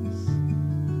us.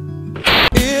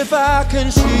 If I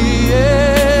can see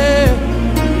it,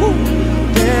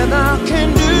 then I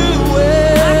can do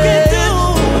it. I can do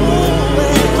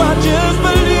it. If I just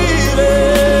believe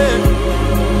it,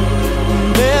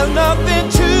 there's nothing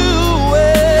to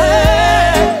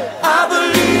it. I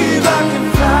believe I can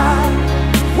fly.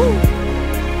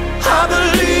 I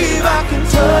believe I can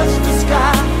touch the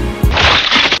sky.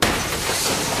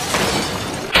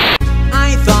 I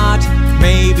thought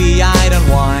maybe I'd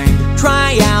unwind,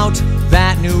 try out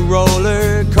that new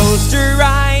roller coaster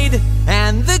ride.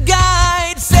 And the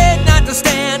guide said not to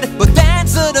stand, but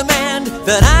that's a demand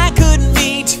that I couldn't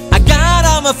meet. I got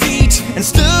on my feet and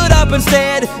stood up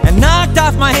instead and knocked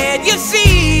off my head. You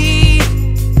see,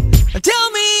 tell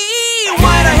me,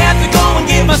 why'd I have to go and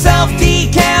get myself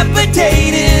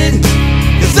decapitated?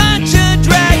 It's such a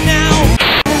drag now.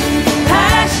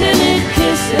 Passionate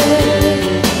kisses,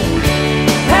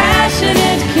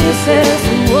 passionate kisses,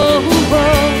 whoa,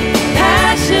 whoa,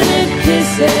 passionate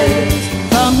kisses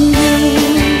from you.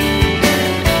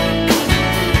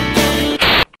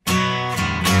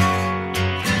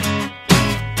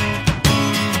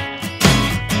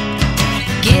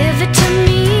 Give it to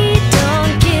me,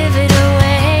 don't give it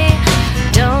away.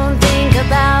 Don't think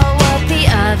about what the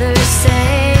others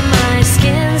say. My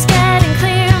skin's getting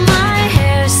clear, my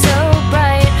hair's so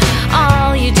bright.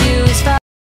 All you do is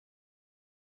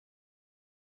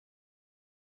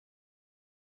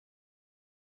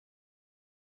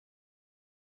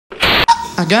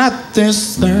I got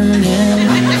this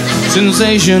burning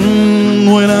sensation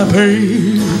when I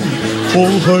pay for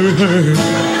her.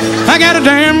 I got a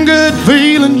damn good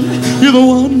feeling you're the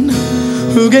one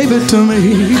who gave it to me.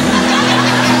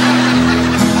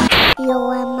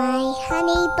 You're my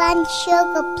honey bun,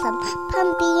 sugar plum,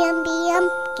 pumpy umby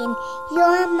umpkin.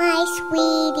 You're my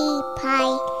sweetie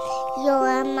pie.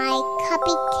 You're my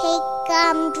cupcake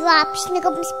gumdrop,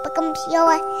 snickums, spickums.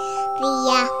 You're the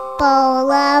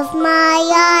apple of my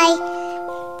eye.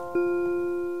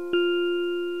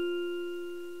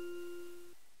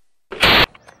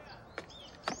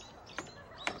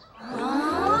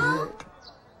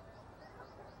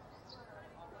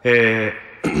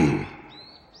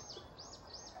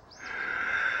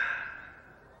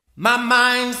 My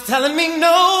mind's telling me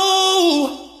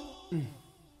no,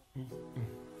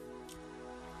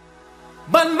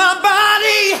 but my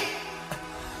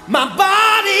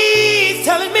body's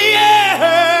telling me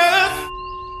yes.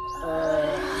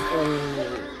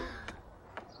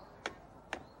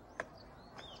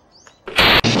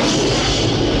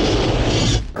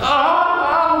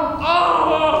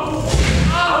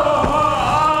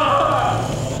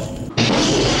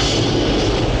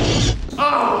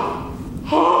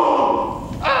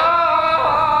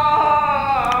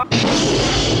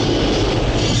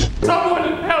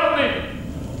 Someone help me!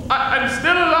 I'm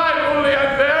still alive, only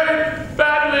I'm very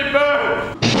badly burned.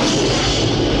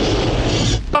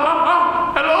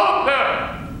 Hello there!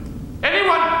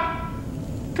 Anyone?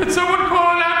 Can someone call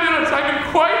an ambulance? I'm in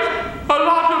quite a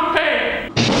lot of pain.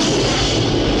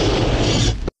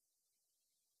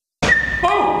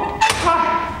 Oh! Hi!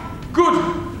 Good!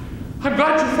 I'm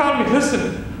glad you found me. Listen,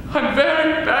 I'm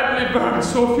very badly burned,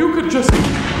 so if you could just...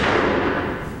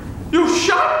 You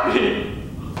shot me!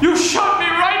 You shot me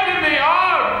right in the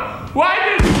arm! Why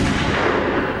did...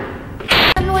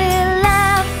 And we'll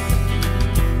laugh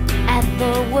at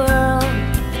the world.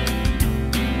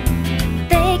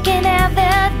 They can have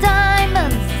their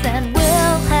diamonds and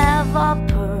we'll have our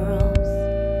pearls.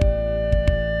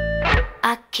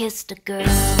 I kissed a girl.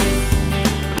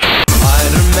 I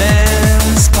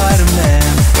Spider-Man, Spider-Man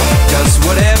does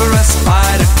whatever a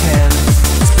spider can.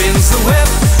 Spins the web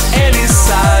any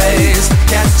size,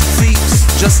 catches thieves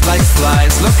just like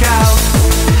flies. Look out,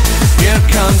 here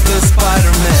comes the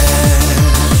Spider-Man.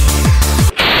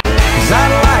 'Cause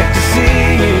I'd like to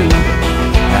see you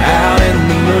out in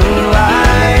the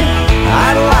moonlight.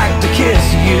 I'd like to kiss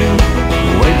you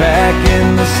way back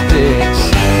in the sticks.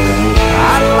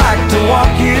 I'd like to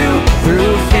walk you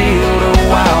through a field of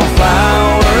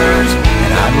wildflowers,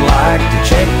 and I'd like to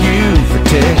check you for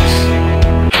ticks.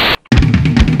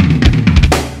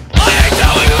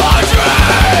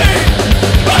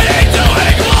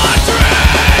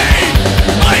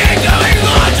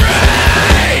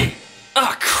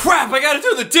 Crap, I gotta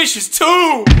do the dishes too!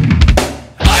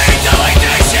 I ain't doing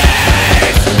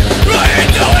dishes! I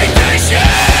ain't doing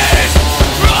dishes!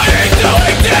 I ain't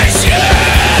doing dishes!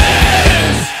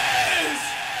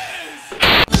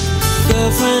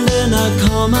 Girlfriend in a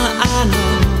coma,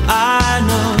 I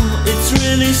know, it's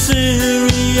really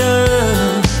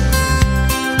serious.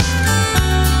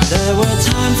 There were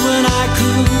times when I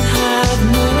could have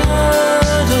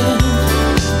murdered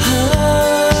her.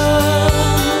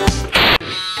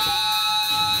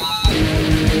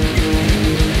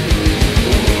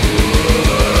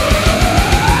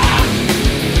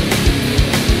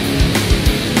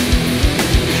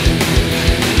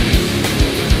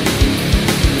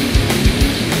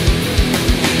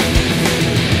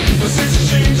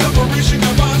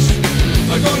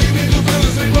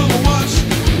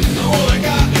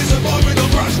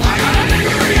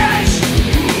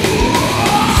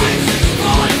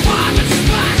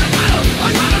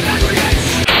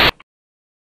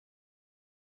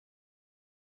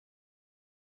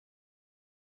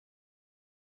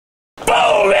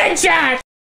 Richard!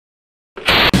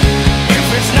 If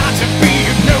it's not to be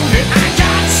ignored, I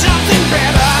got something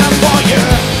better for you.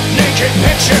 Naked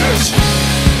pictures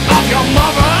of your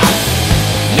mother.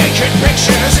 Naked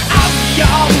pictures of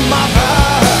your mother.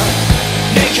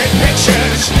 Naked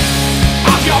pictures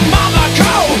of your mother.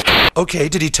 Go! Okay,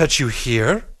 did he touch you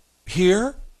here?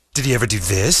 Here? Did he ever do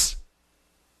this?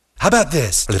 How about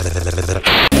this?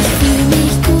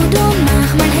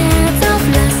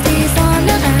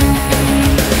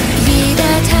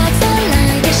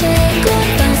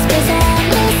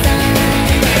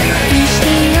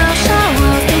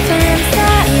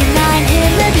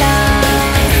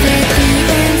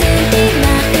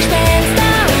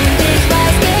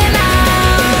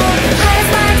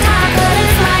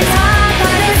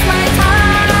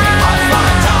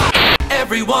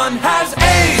 Everyone has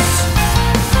AIDS!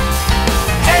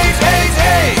 AIDS, AIDS,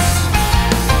 AIDS!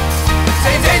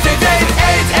 AIDS, AIDS, AIDS, AIDS,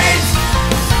 AIDS, AIDS!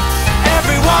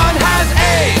 Everyone has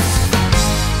AIDS!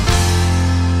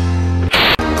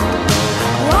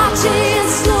 Watch it in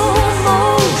slow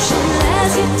motion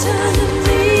as you turn to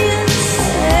me and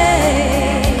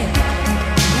say,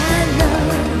 my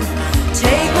love,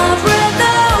 take my breath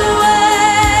away.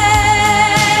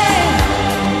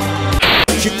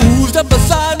 She oozed up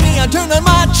beside me, I turned on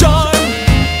my charm.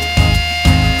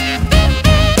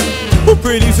 Oh,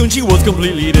 pretty soon she was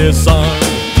completely disarmed.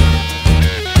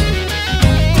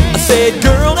 I said,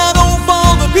 girl, now don't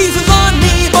fall to pieces on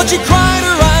me. But she cried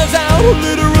her eyes out,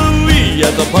 literally,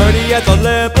 at the party at the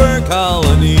leper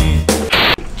colony.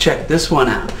 Check this one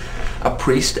out. A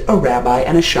priest, a rabbi,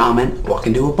 and a shaman walk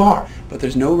into a bar. But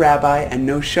there's no rabbi and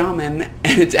no shaman,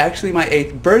 and it's actually my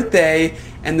 8th birthday,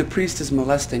 and the priest is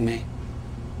molesting me.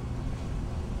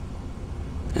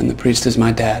 And the priest is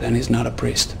my dad, and he's not a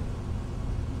priest.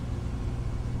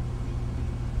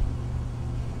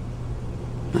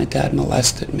 My dad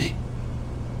molested me.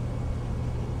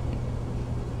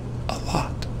 A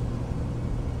lot.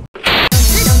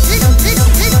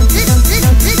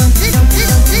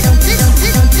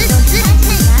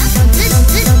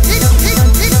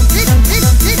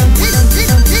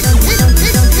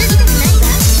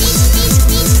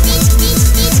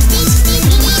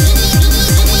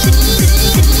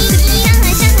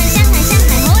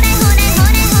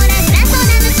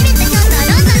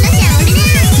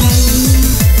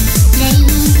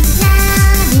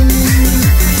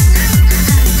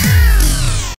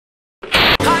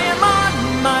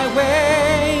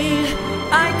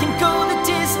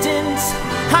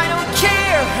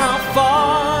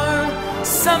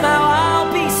 Somehow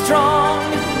I'll be strong.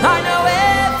 I know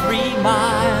every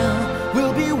mile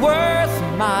will be worth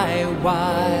my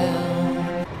while.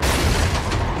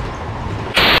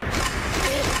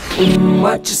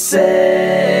 What you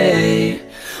say?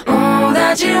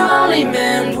 That you only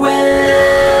meant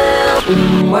well.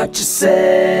 What you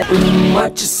say?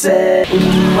 What you say?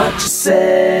 What you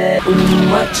say?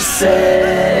 What you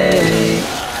say?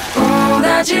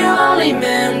 But you only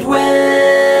meant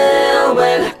well,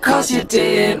 well, 'cause you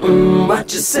did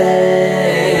what you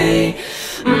say.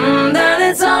 That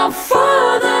it's all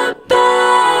for the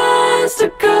best,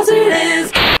 'cause it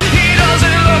is. He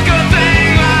doesn't look a thing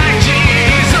like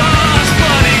Jesus,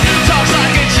 but he talks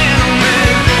like a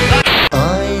gentleman.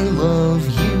 I love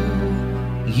you,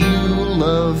 you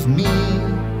love me.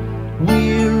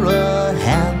 We're a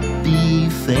happy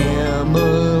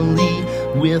family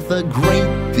with a great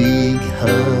big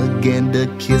hug and a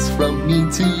kiss from me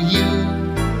to you.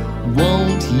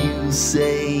 Won't you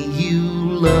say you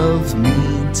love me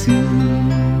too?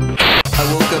 I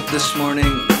woke up this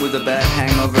morning with a bad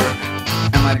hangover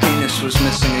and my penis was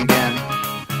missing again.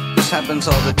 This happens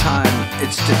all the time.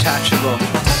 It's detachable.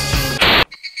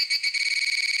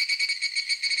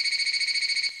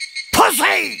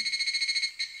 Pussy!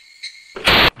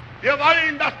 Wir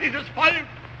wollen, dass dieses Volk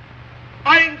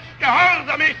einst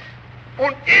gehorsam ist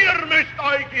und ihr müsst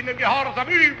euch in dem Gehorsam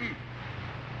üben.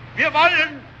 Wir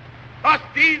wollen, dass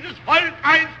dieses Volk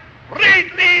einst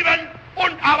friedliebend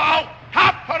und aber auch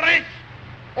tapfer ist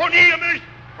und ihr müsst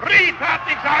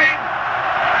friedfertig sein.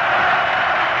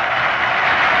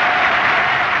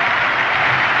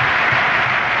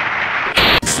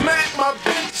 Smack my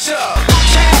bitch up,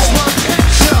 change my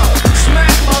bitch up,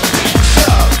 smack my bitch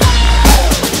up.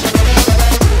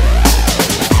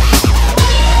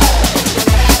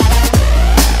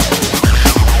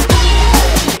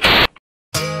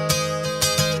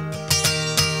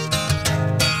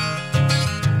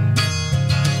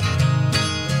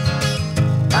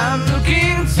 I'm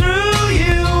looking through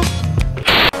you.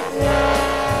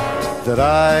 Did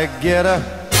I get a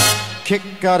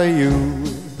kick out of you?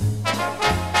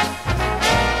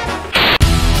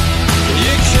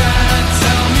 You can't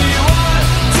tell me what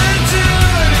to do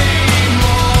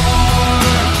anymore.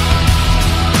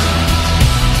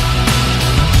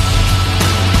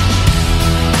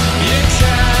 You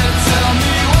can't tell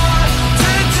me what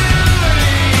to do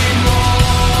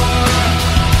anymore.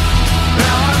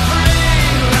 Now I'm free,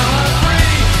 now I'm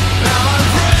free, now I'm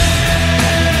free.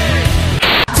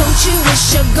 Don't you wish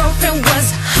your girlfriend was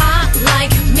hot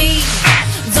like me?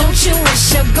 Don't you wish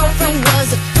your girlfriend was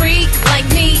a freak like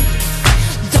me?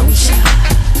 Don't you?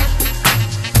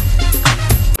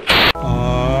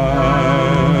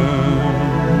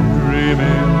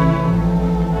 Dreaming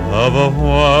of a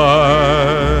white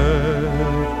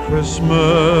Christmas.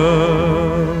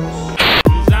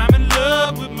 I'm in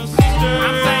love with my sister.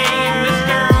 I'm saying this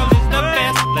girl is the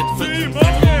best. Let's put some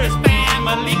foot in this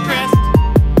family crest.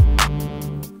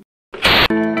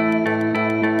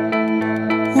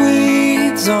 We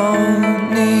don't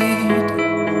need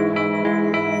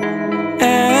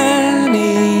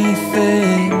anything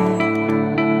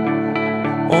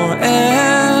or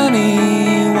anyone.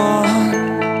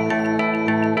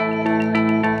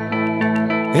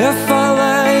 If I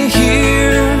lay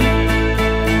here,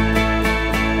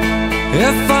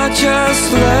 if I just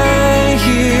lay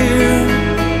here.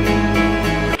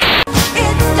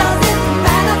 It doesn't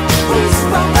matter who's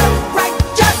wrong or right.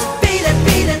 Just beat it,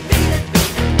 beat it, beat it,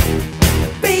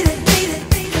 beat it, beat it, beat it,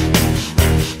 beat it,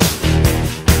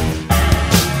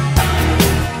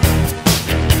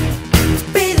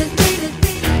 beat it, beat it, beat it,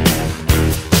 beat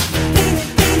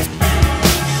it.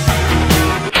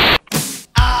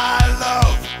 I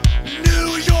love New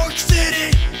York City.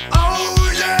 Oh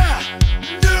yeah,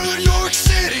 New York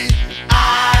City. I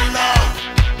love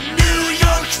New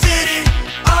York City.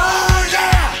 Oh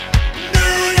yeah,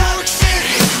 New York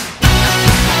City.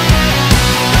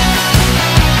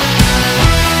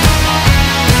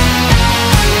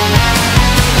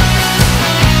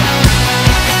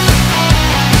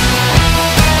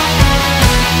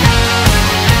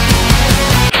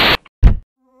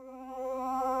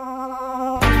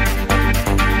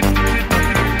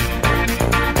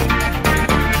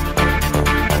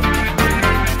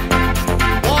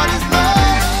 What is love?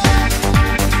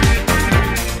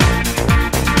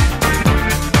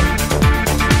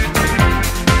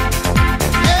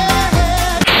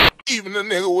 Even a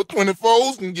nigga with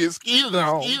 24s can get skeeted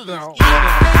on. Baking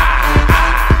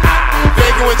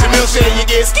with your milkshake, you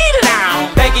get skeeted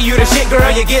on. Baking you the shit,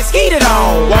 girl, you get skeeted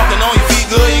on. Walking on your feet,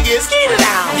 girl, you get skeeted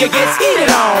on. You get skeeted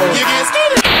on. You get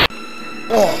skeeted on.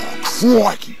 Oh,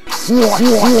 crikey, crikey,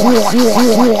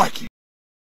 crikey,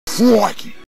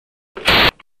 crikey.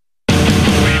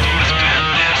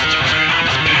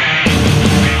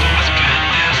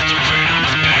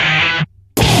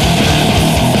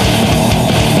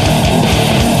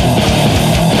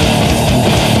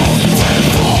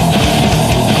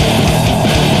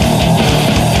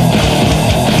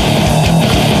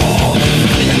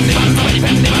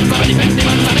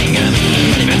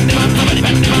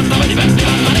 Bang,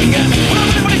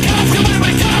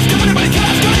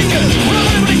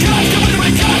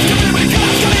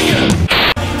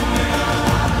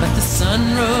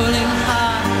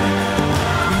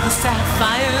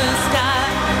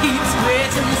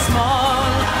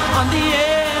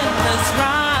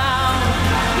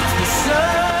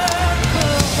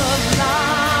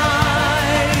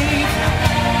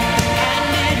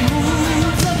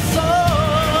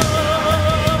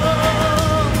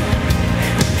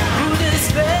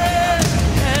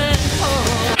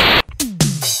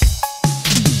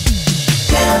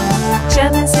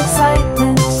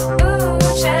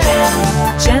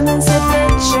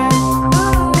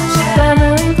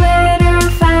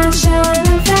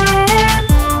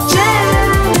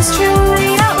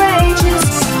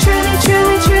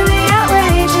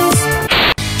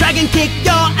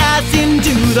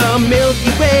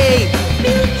 way.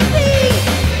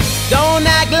 Don't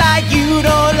act like you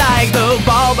don't like the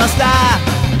Bulbasaur.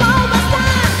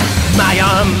 My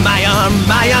arm, my arm,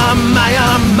 my arm, my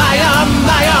arm, my arm,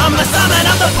 my arm, the summon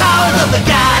of the powers of the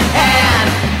God hand.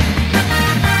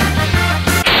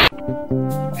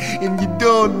 And you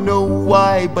don't know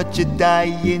why, but you're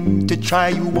dying to try.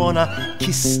 You wanna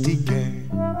kiss the girl.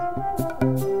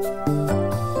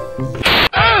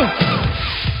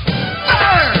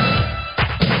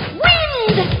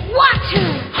 Wind, water,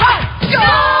 hot, go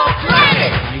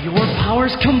planet! By your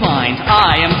powers combined,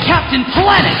 I am Captain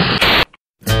Planet!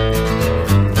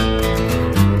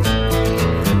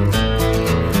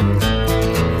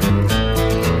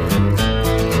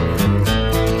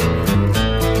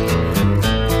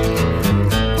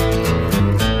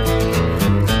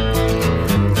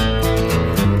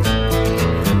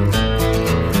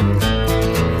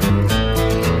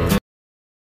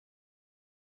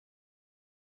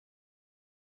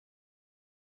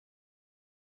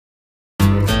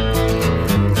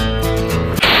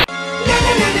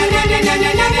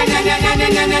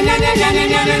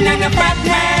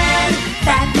 Batman,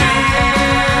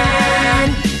 Batman,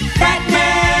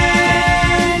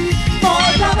 Batman,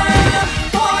 boy lover,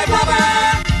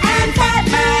 and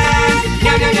Batman.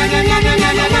 No, no, no, no, no, no, no,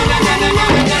 no, no, no, no, no,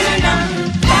 no, no, no.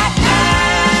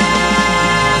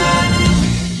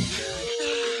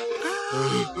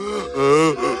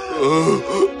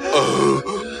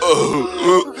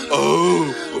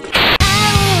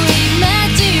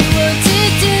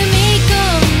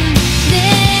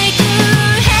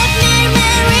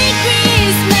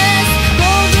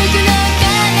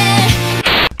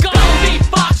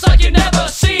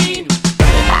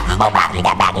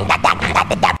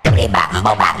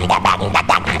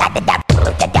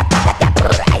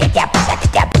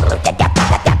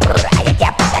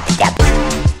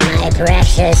 My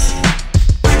precious.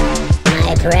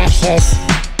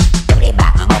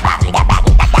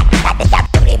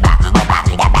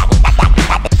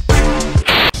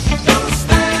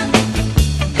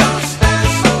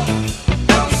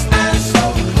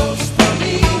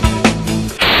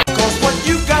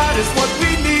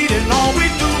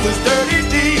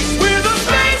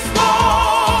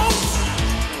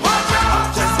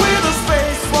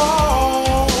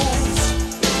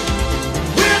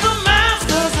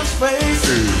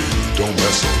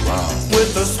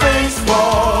 With the space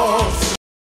walls.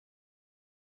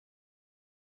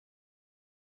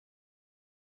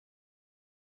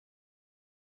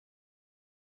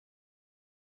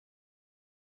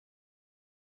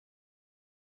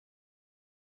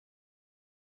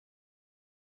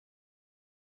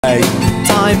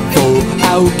 Time for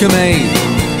alchemy,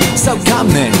 so come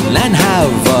in and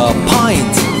have a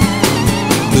pint.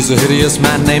 There's a hideous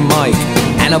man named Mike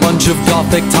and a bunch of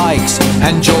gothic tykes,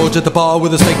 and George at the bar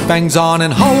with his fake fangs on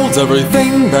and holds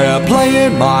everything. They're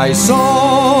playing my song.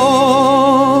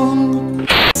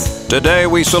 Today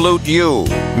we salute you,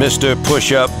 Mr.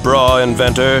 Push-Up Bra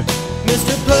Inventor.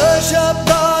 Mr. Push-Up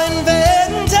Bra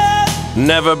Inventor.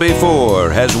 Never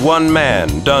before has one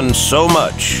man done so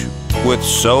much with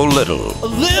so little.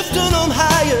 Lifting them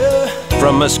higher.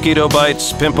 From mosquito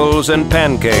bites, pimples, and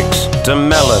pancakes to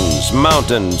melons,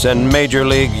 mountains, and Major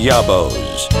League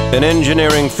yabos. An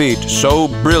engineering feat so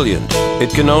brilliant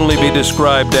it can only be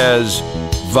described as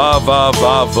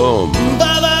va-va-va-voom.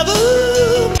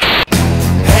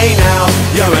 Hey now,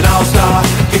 you're an all-star.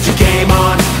 Get your game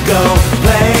on, go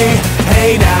play.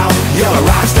 Hey now, you're a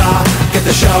rock star. Get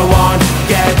the show on,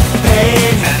 get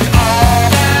paid. And all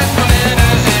that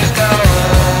glitters is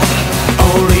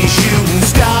gold. Only shooting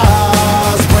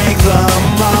stars break the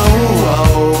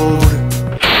mold.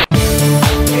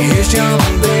 Here's John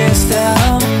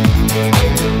Bairstow.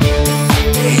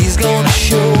 He's gonna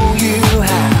show you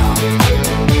how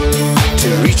to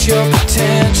reach your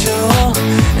potential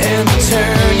and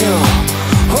turn your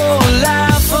whole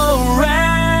life around.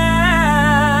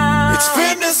 It's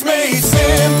fitness made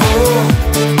simple.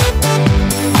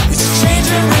 It's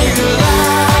changing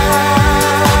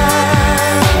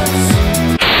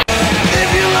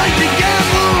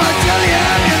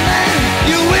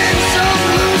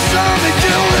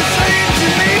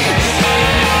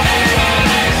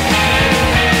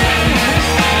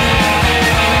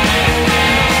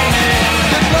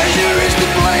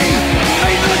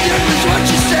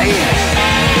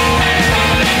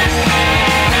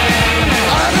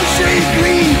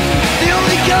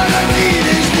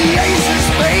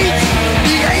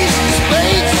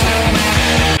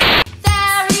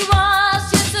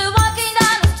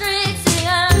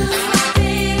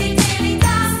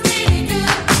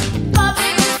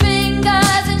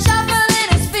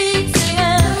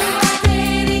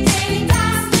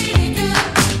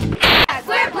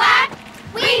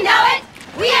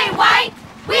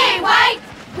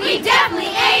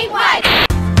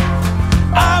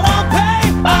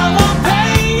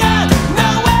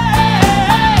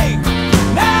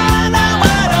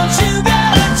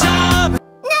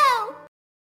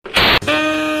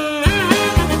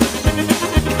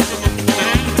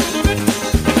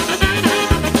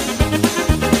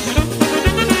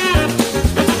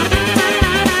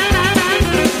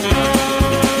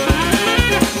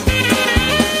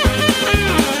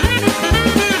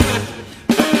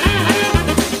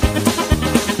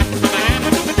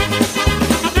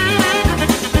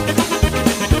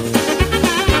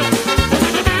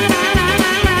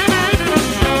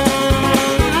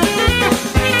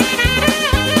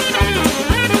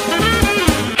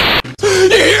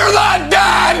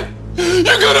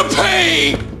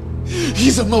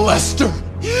molester!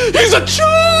 He's a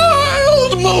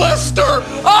child molester!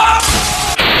 Ah!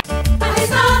 But he's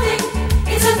nothing,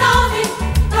 it's a nothing.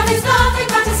 But he's nothing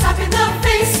but a slap in the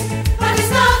face. But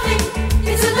he's nothing,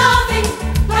 it's a nothing.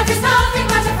 But he's nothing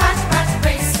but a rat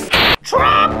race.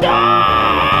 Tractor!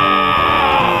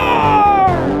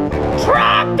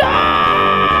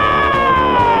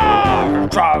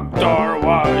 Tractor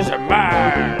was a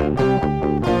man.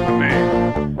 I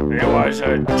mean, he was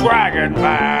a dragon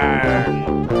man.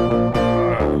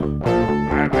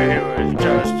 I mean, he was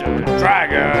just a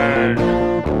dragon.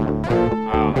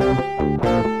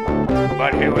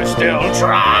 But he was still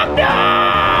Tractor!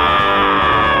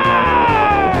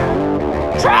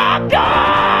 Tractor!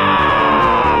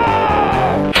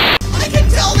 I can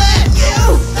tell that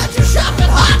you shop at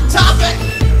Hot Topic.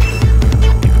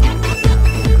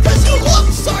 Cause you look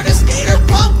sorta skater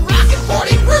punk rockin'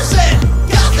 40%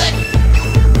 Gothic.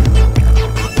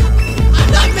 I'm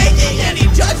not making any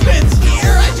judgments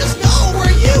here, I just know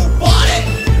where you bought it.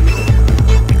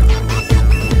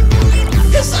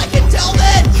 Cause I can tell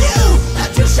that you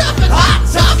shop at Hot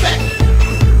Topic.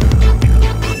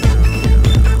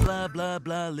 Blah blah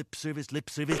blah, lip service, lip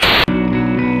service.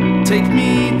 Take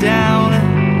me down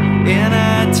in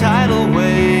a tidal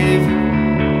wave.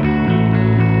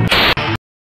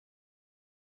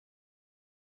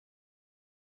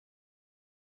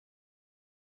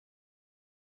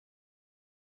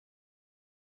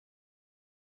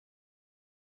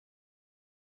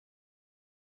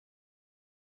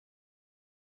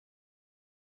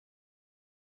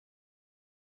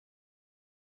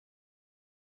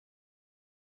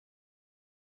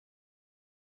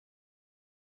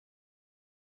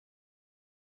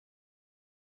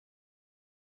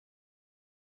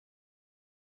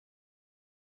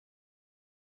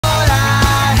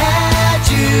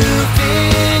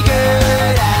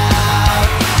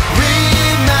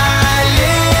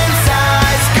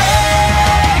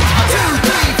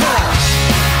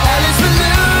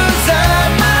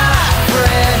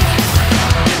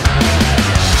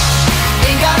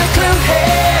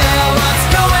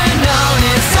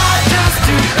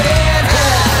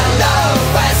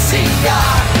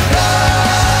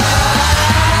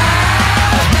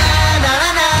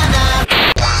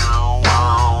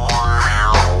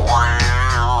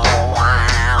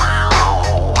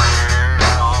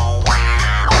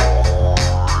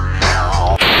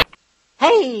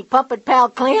 Hey, Puppet Pal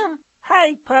Clem.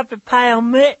 Hey, Puppet Pal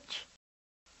Mitch.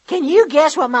 Can you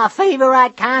guess what my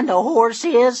favorite kind of horse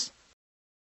is?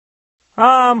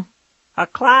 A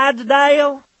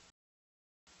Clydesdale?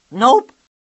 Nope.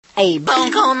 A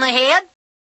bonk on the head?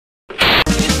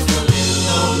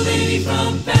 Old lady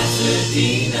from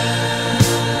Pasadena.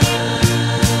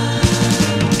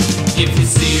 If you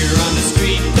see her on the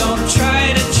street, don't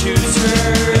try to choose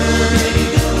her. Ready,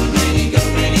 go, ready, go,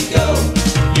 ready, go.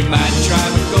 You might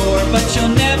drive a gore, but you'll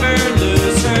never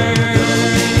lose her.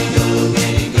 Ready, go,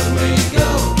 ready, go.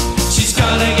 She's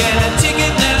gonna get a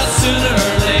ticket now sooner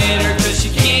or later, cause she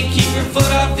can't keep her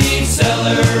foot off the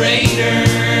accelerator.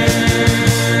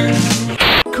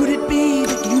 Could it be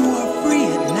that you are free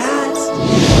at night?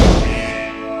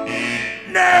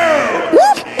 No!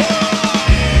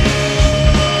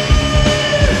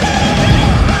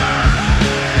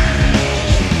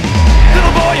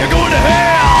 Little boy, you're going to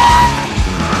hell!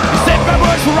 You said bad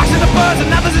words for rocks in the buzz, and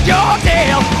now this is your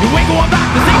tale. You ain't going back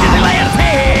to see Disneyland as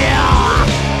hell!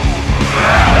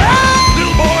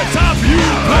 Little boy, it's time for you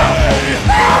to pay!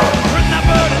 Hurting that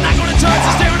bird and not going to church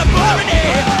and staring at blurry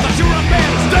day. But you're a man,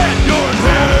 instead you're in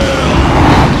hell!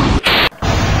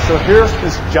 So here's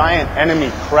this giant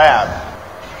enemy crab,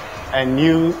 and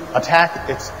you attack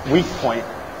its weak point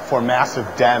for massive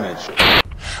damage.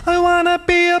 I wanna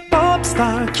be a pop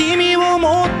star, kimi wo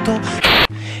motto.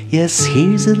 Yes,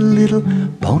 here's a little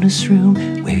bonus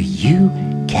room where you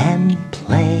can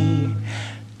play.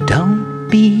 Don't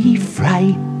be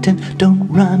frightened, don't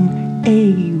run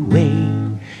away.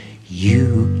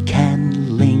 You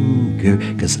can linger,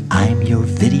 'cause I'm your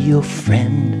video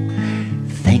friend.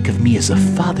 Think of me as a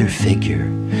father figure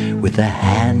with a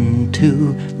hand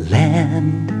to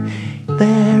lend.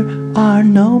 There are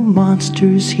no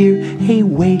monsters here. Hey,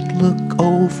 wait, look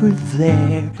over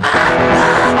there.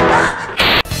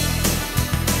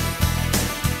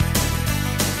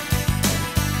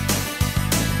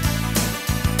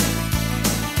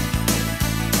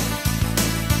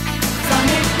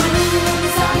 Sonic boom,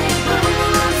 sonic boom,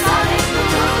 sonic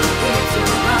boom, keeps you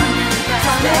running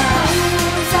faster.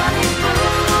 Sonic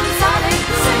boom, sonic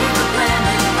boom, save the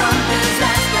planet from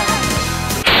disaster.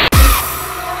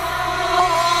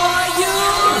 Oh, you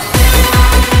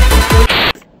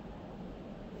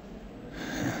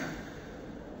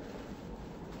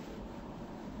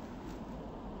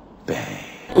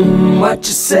what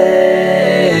you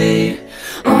say?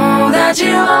 That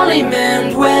you only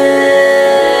meant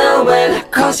well, well,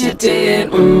 'cause you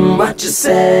did, what you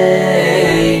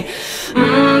say?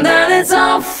 That it's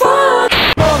all for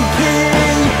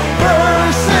Monkey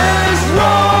versus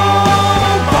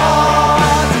robot.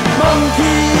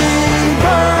 Monkey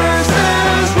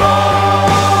versus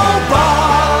robot.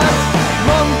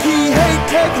 Monkey hate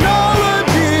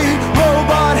technology.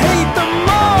 Robot hate the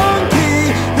monkey.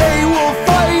 They will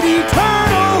fight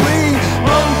eternally.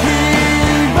 Monkey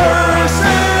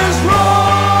versus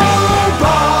robot.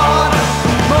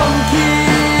 Monkey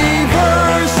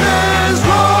versus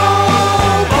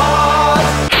robot.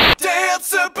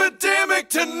 Dance epidemic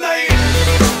tonight.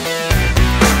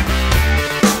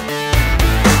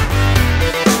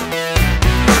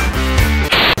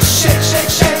 Shake,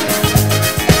 shake, shake.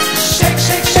 Shake,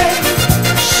 shake, shake.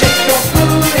 Shake your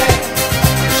booty.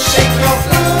 Shake your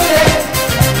booty.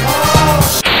 Oh.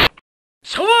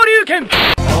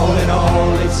 All in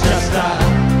all, it's just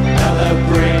another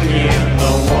brick in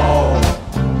the wall.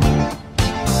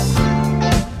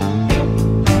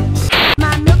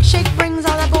 My milkshake brings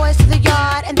all the boys to the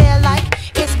yard, and they're like,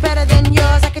 it's better than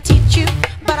yours. I could teach you,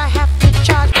 but I have to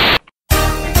charge.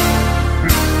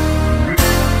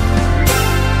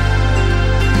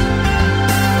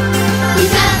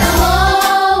 He's got the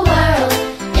whole world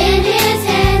in his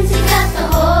hands. He's got the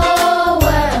whole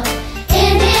world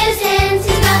in his hands.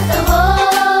 He's got the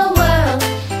whole world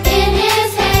in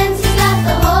his hands. He's got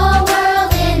the whole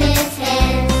world in his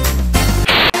hands.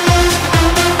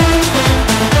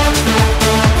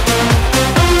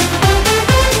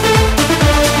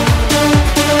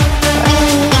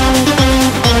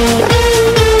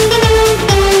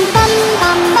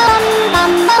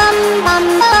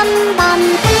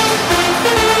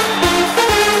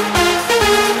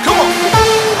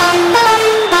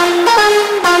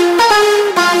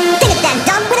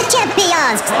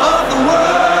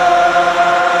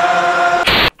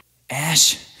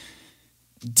 Ash,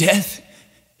 death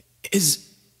is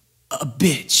a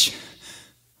bitch.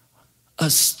 A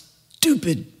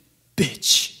stupid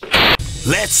bitch.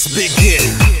 Let's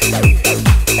begin.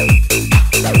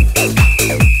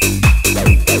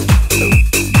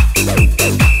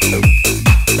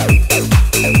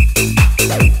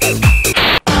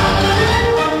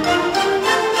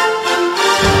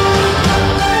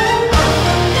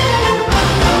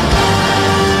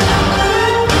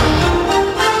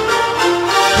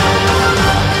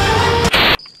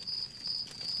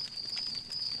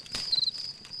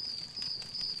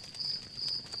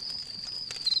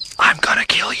 I'm gonna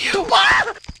kill you.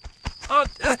 What? I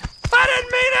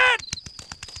didn't mean it!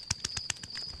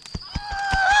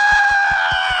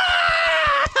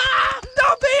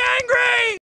 Don't be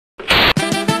angry!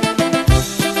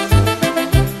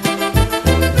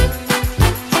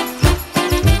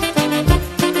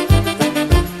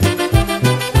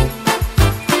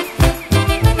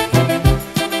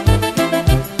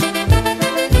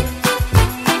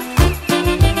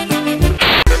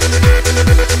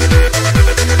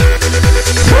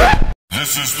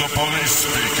 This is the police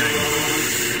speaking.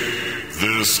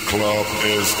 This club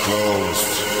is closed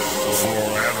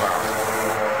forever.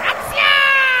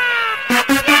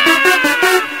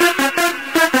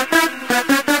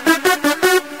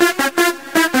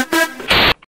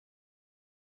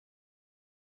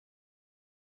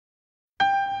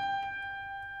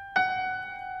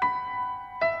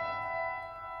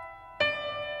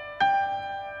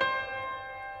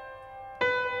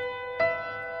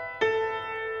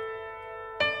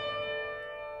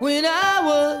 When I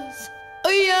was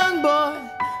a young boy,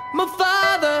 my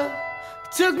father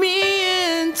took me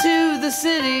into the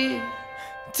city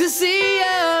to see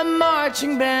a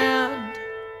marching band.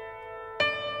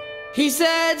 He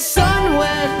said, son,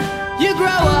 when you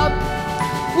grow up,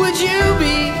 would you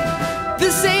be the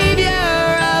savior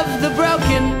of the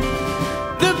broken,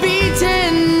 the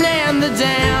beaten, and the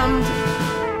damned?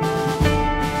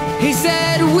 He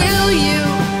said, will you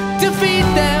defeat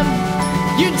them,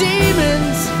 your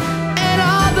demons, and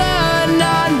all the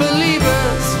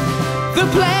non-believers, the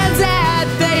plans that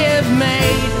they have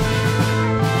made?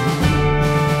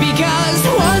 Because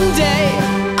one day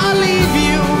I'll leave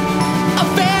you a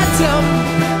phantom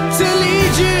to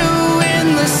lead you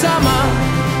in the summer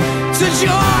to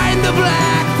join the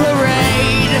Black Parade.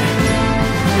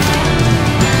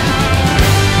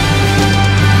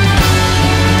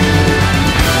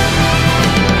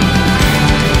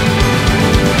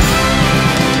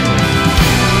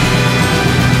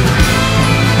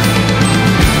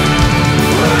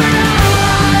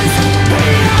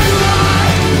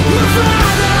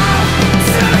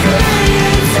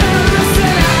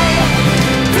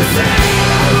 To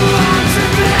say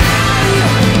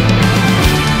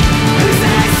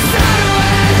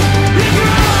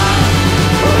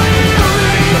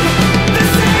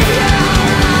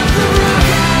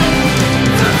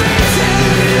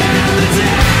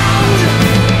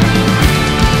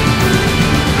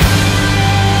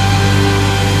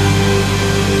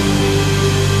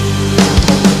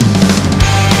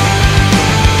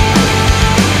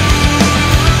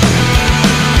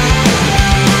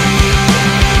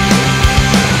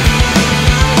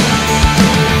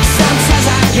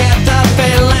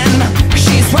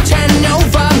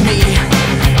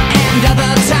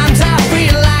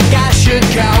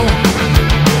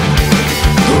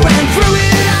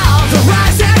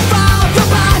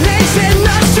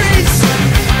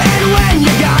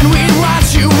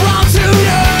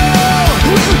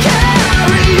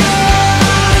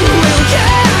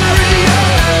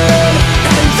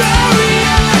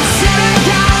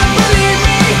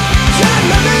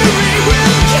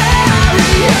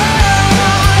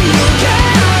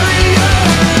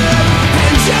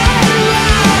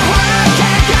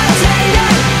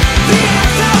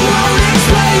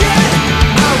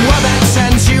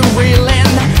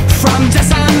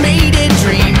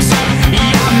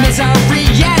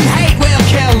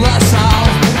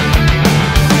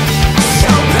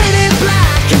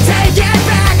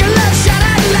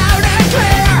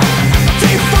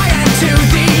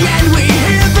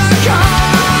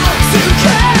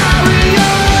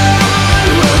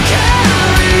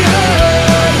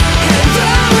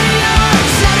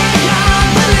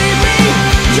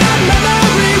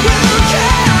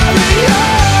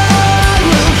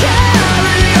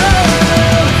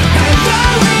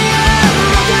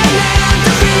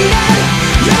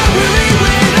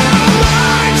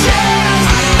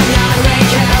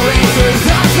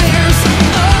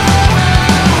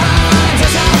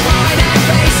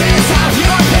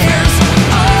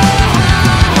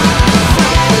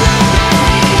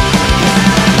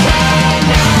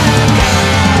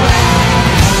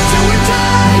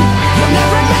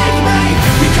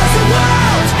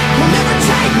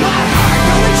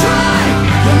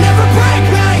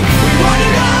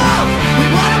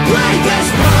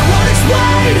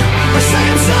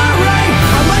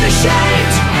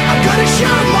gonna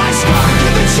show my scar.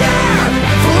 Give a cheer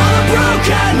for all the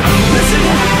broken. Listen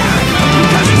here,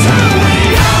 because it's who we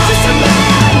are. Just a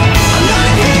man, I'm not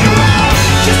a hero.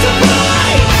 Just a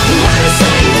boy who had to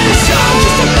sing this song.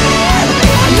 Just a man,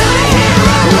 I'm not a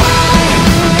hero. I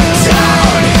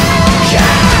don't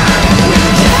care.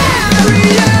 We'll carry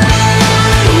on.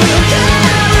 We'll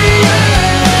carry on.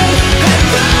 And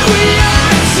though we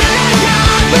are sad,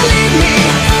 God, believe me,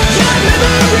 your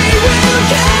memory will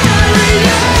carry on.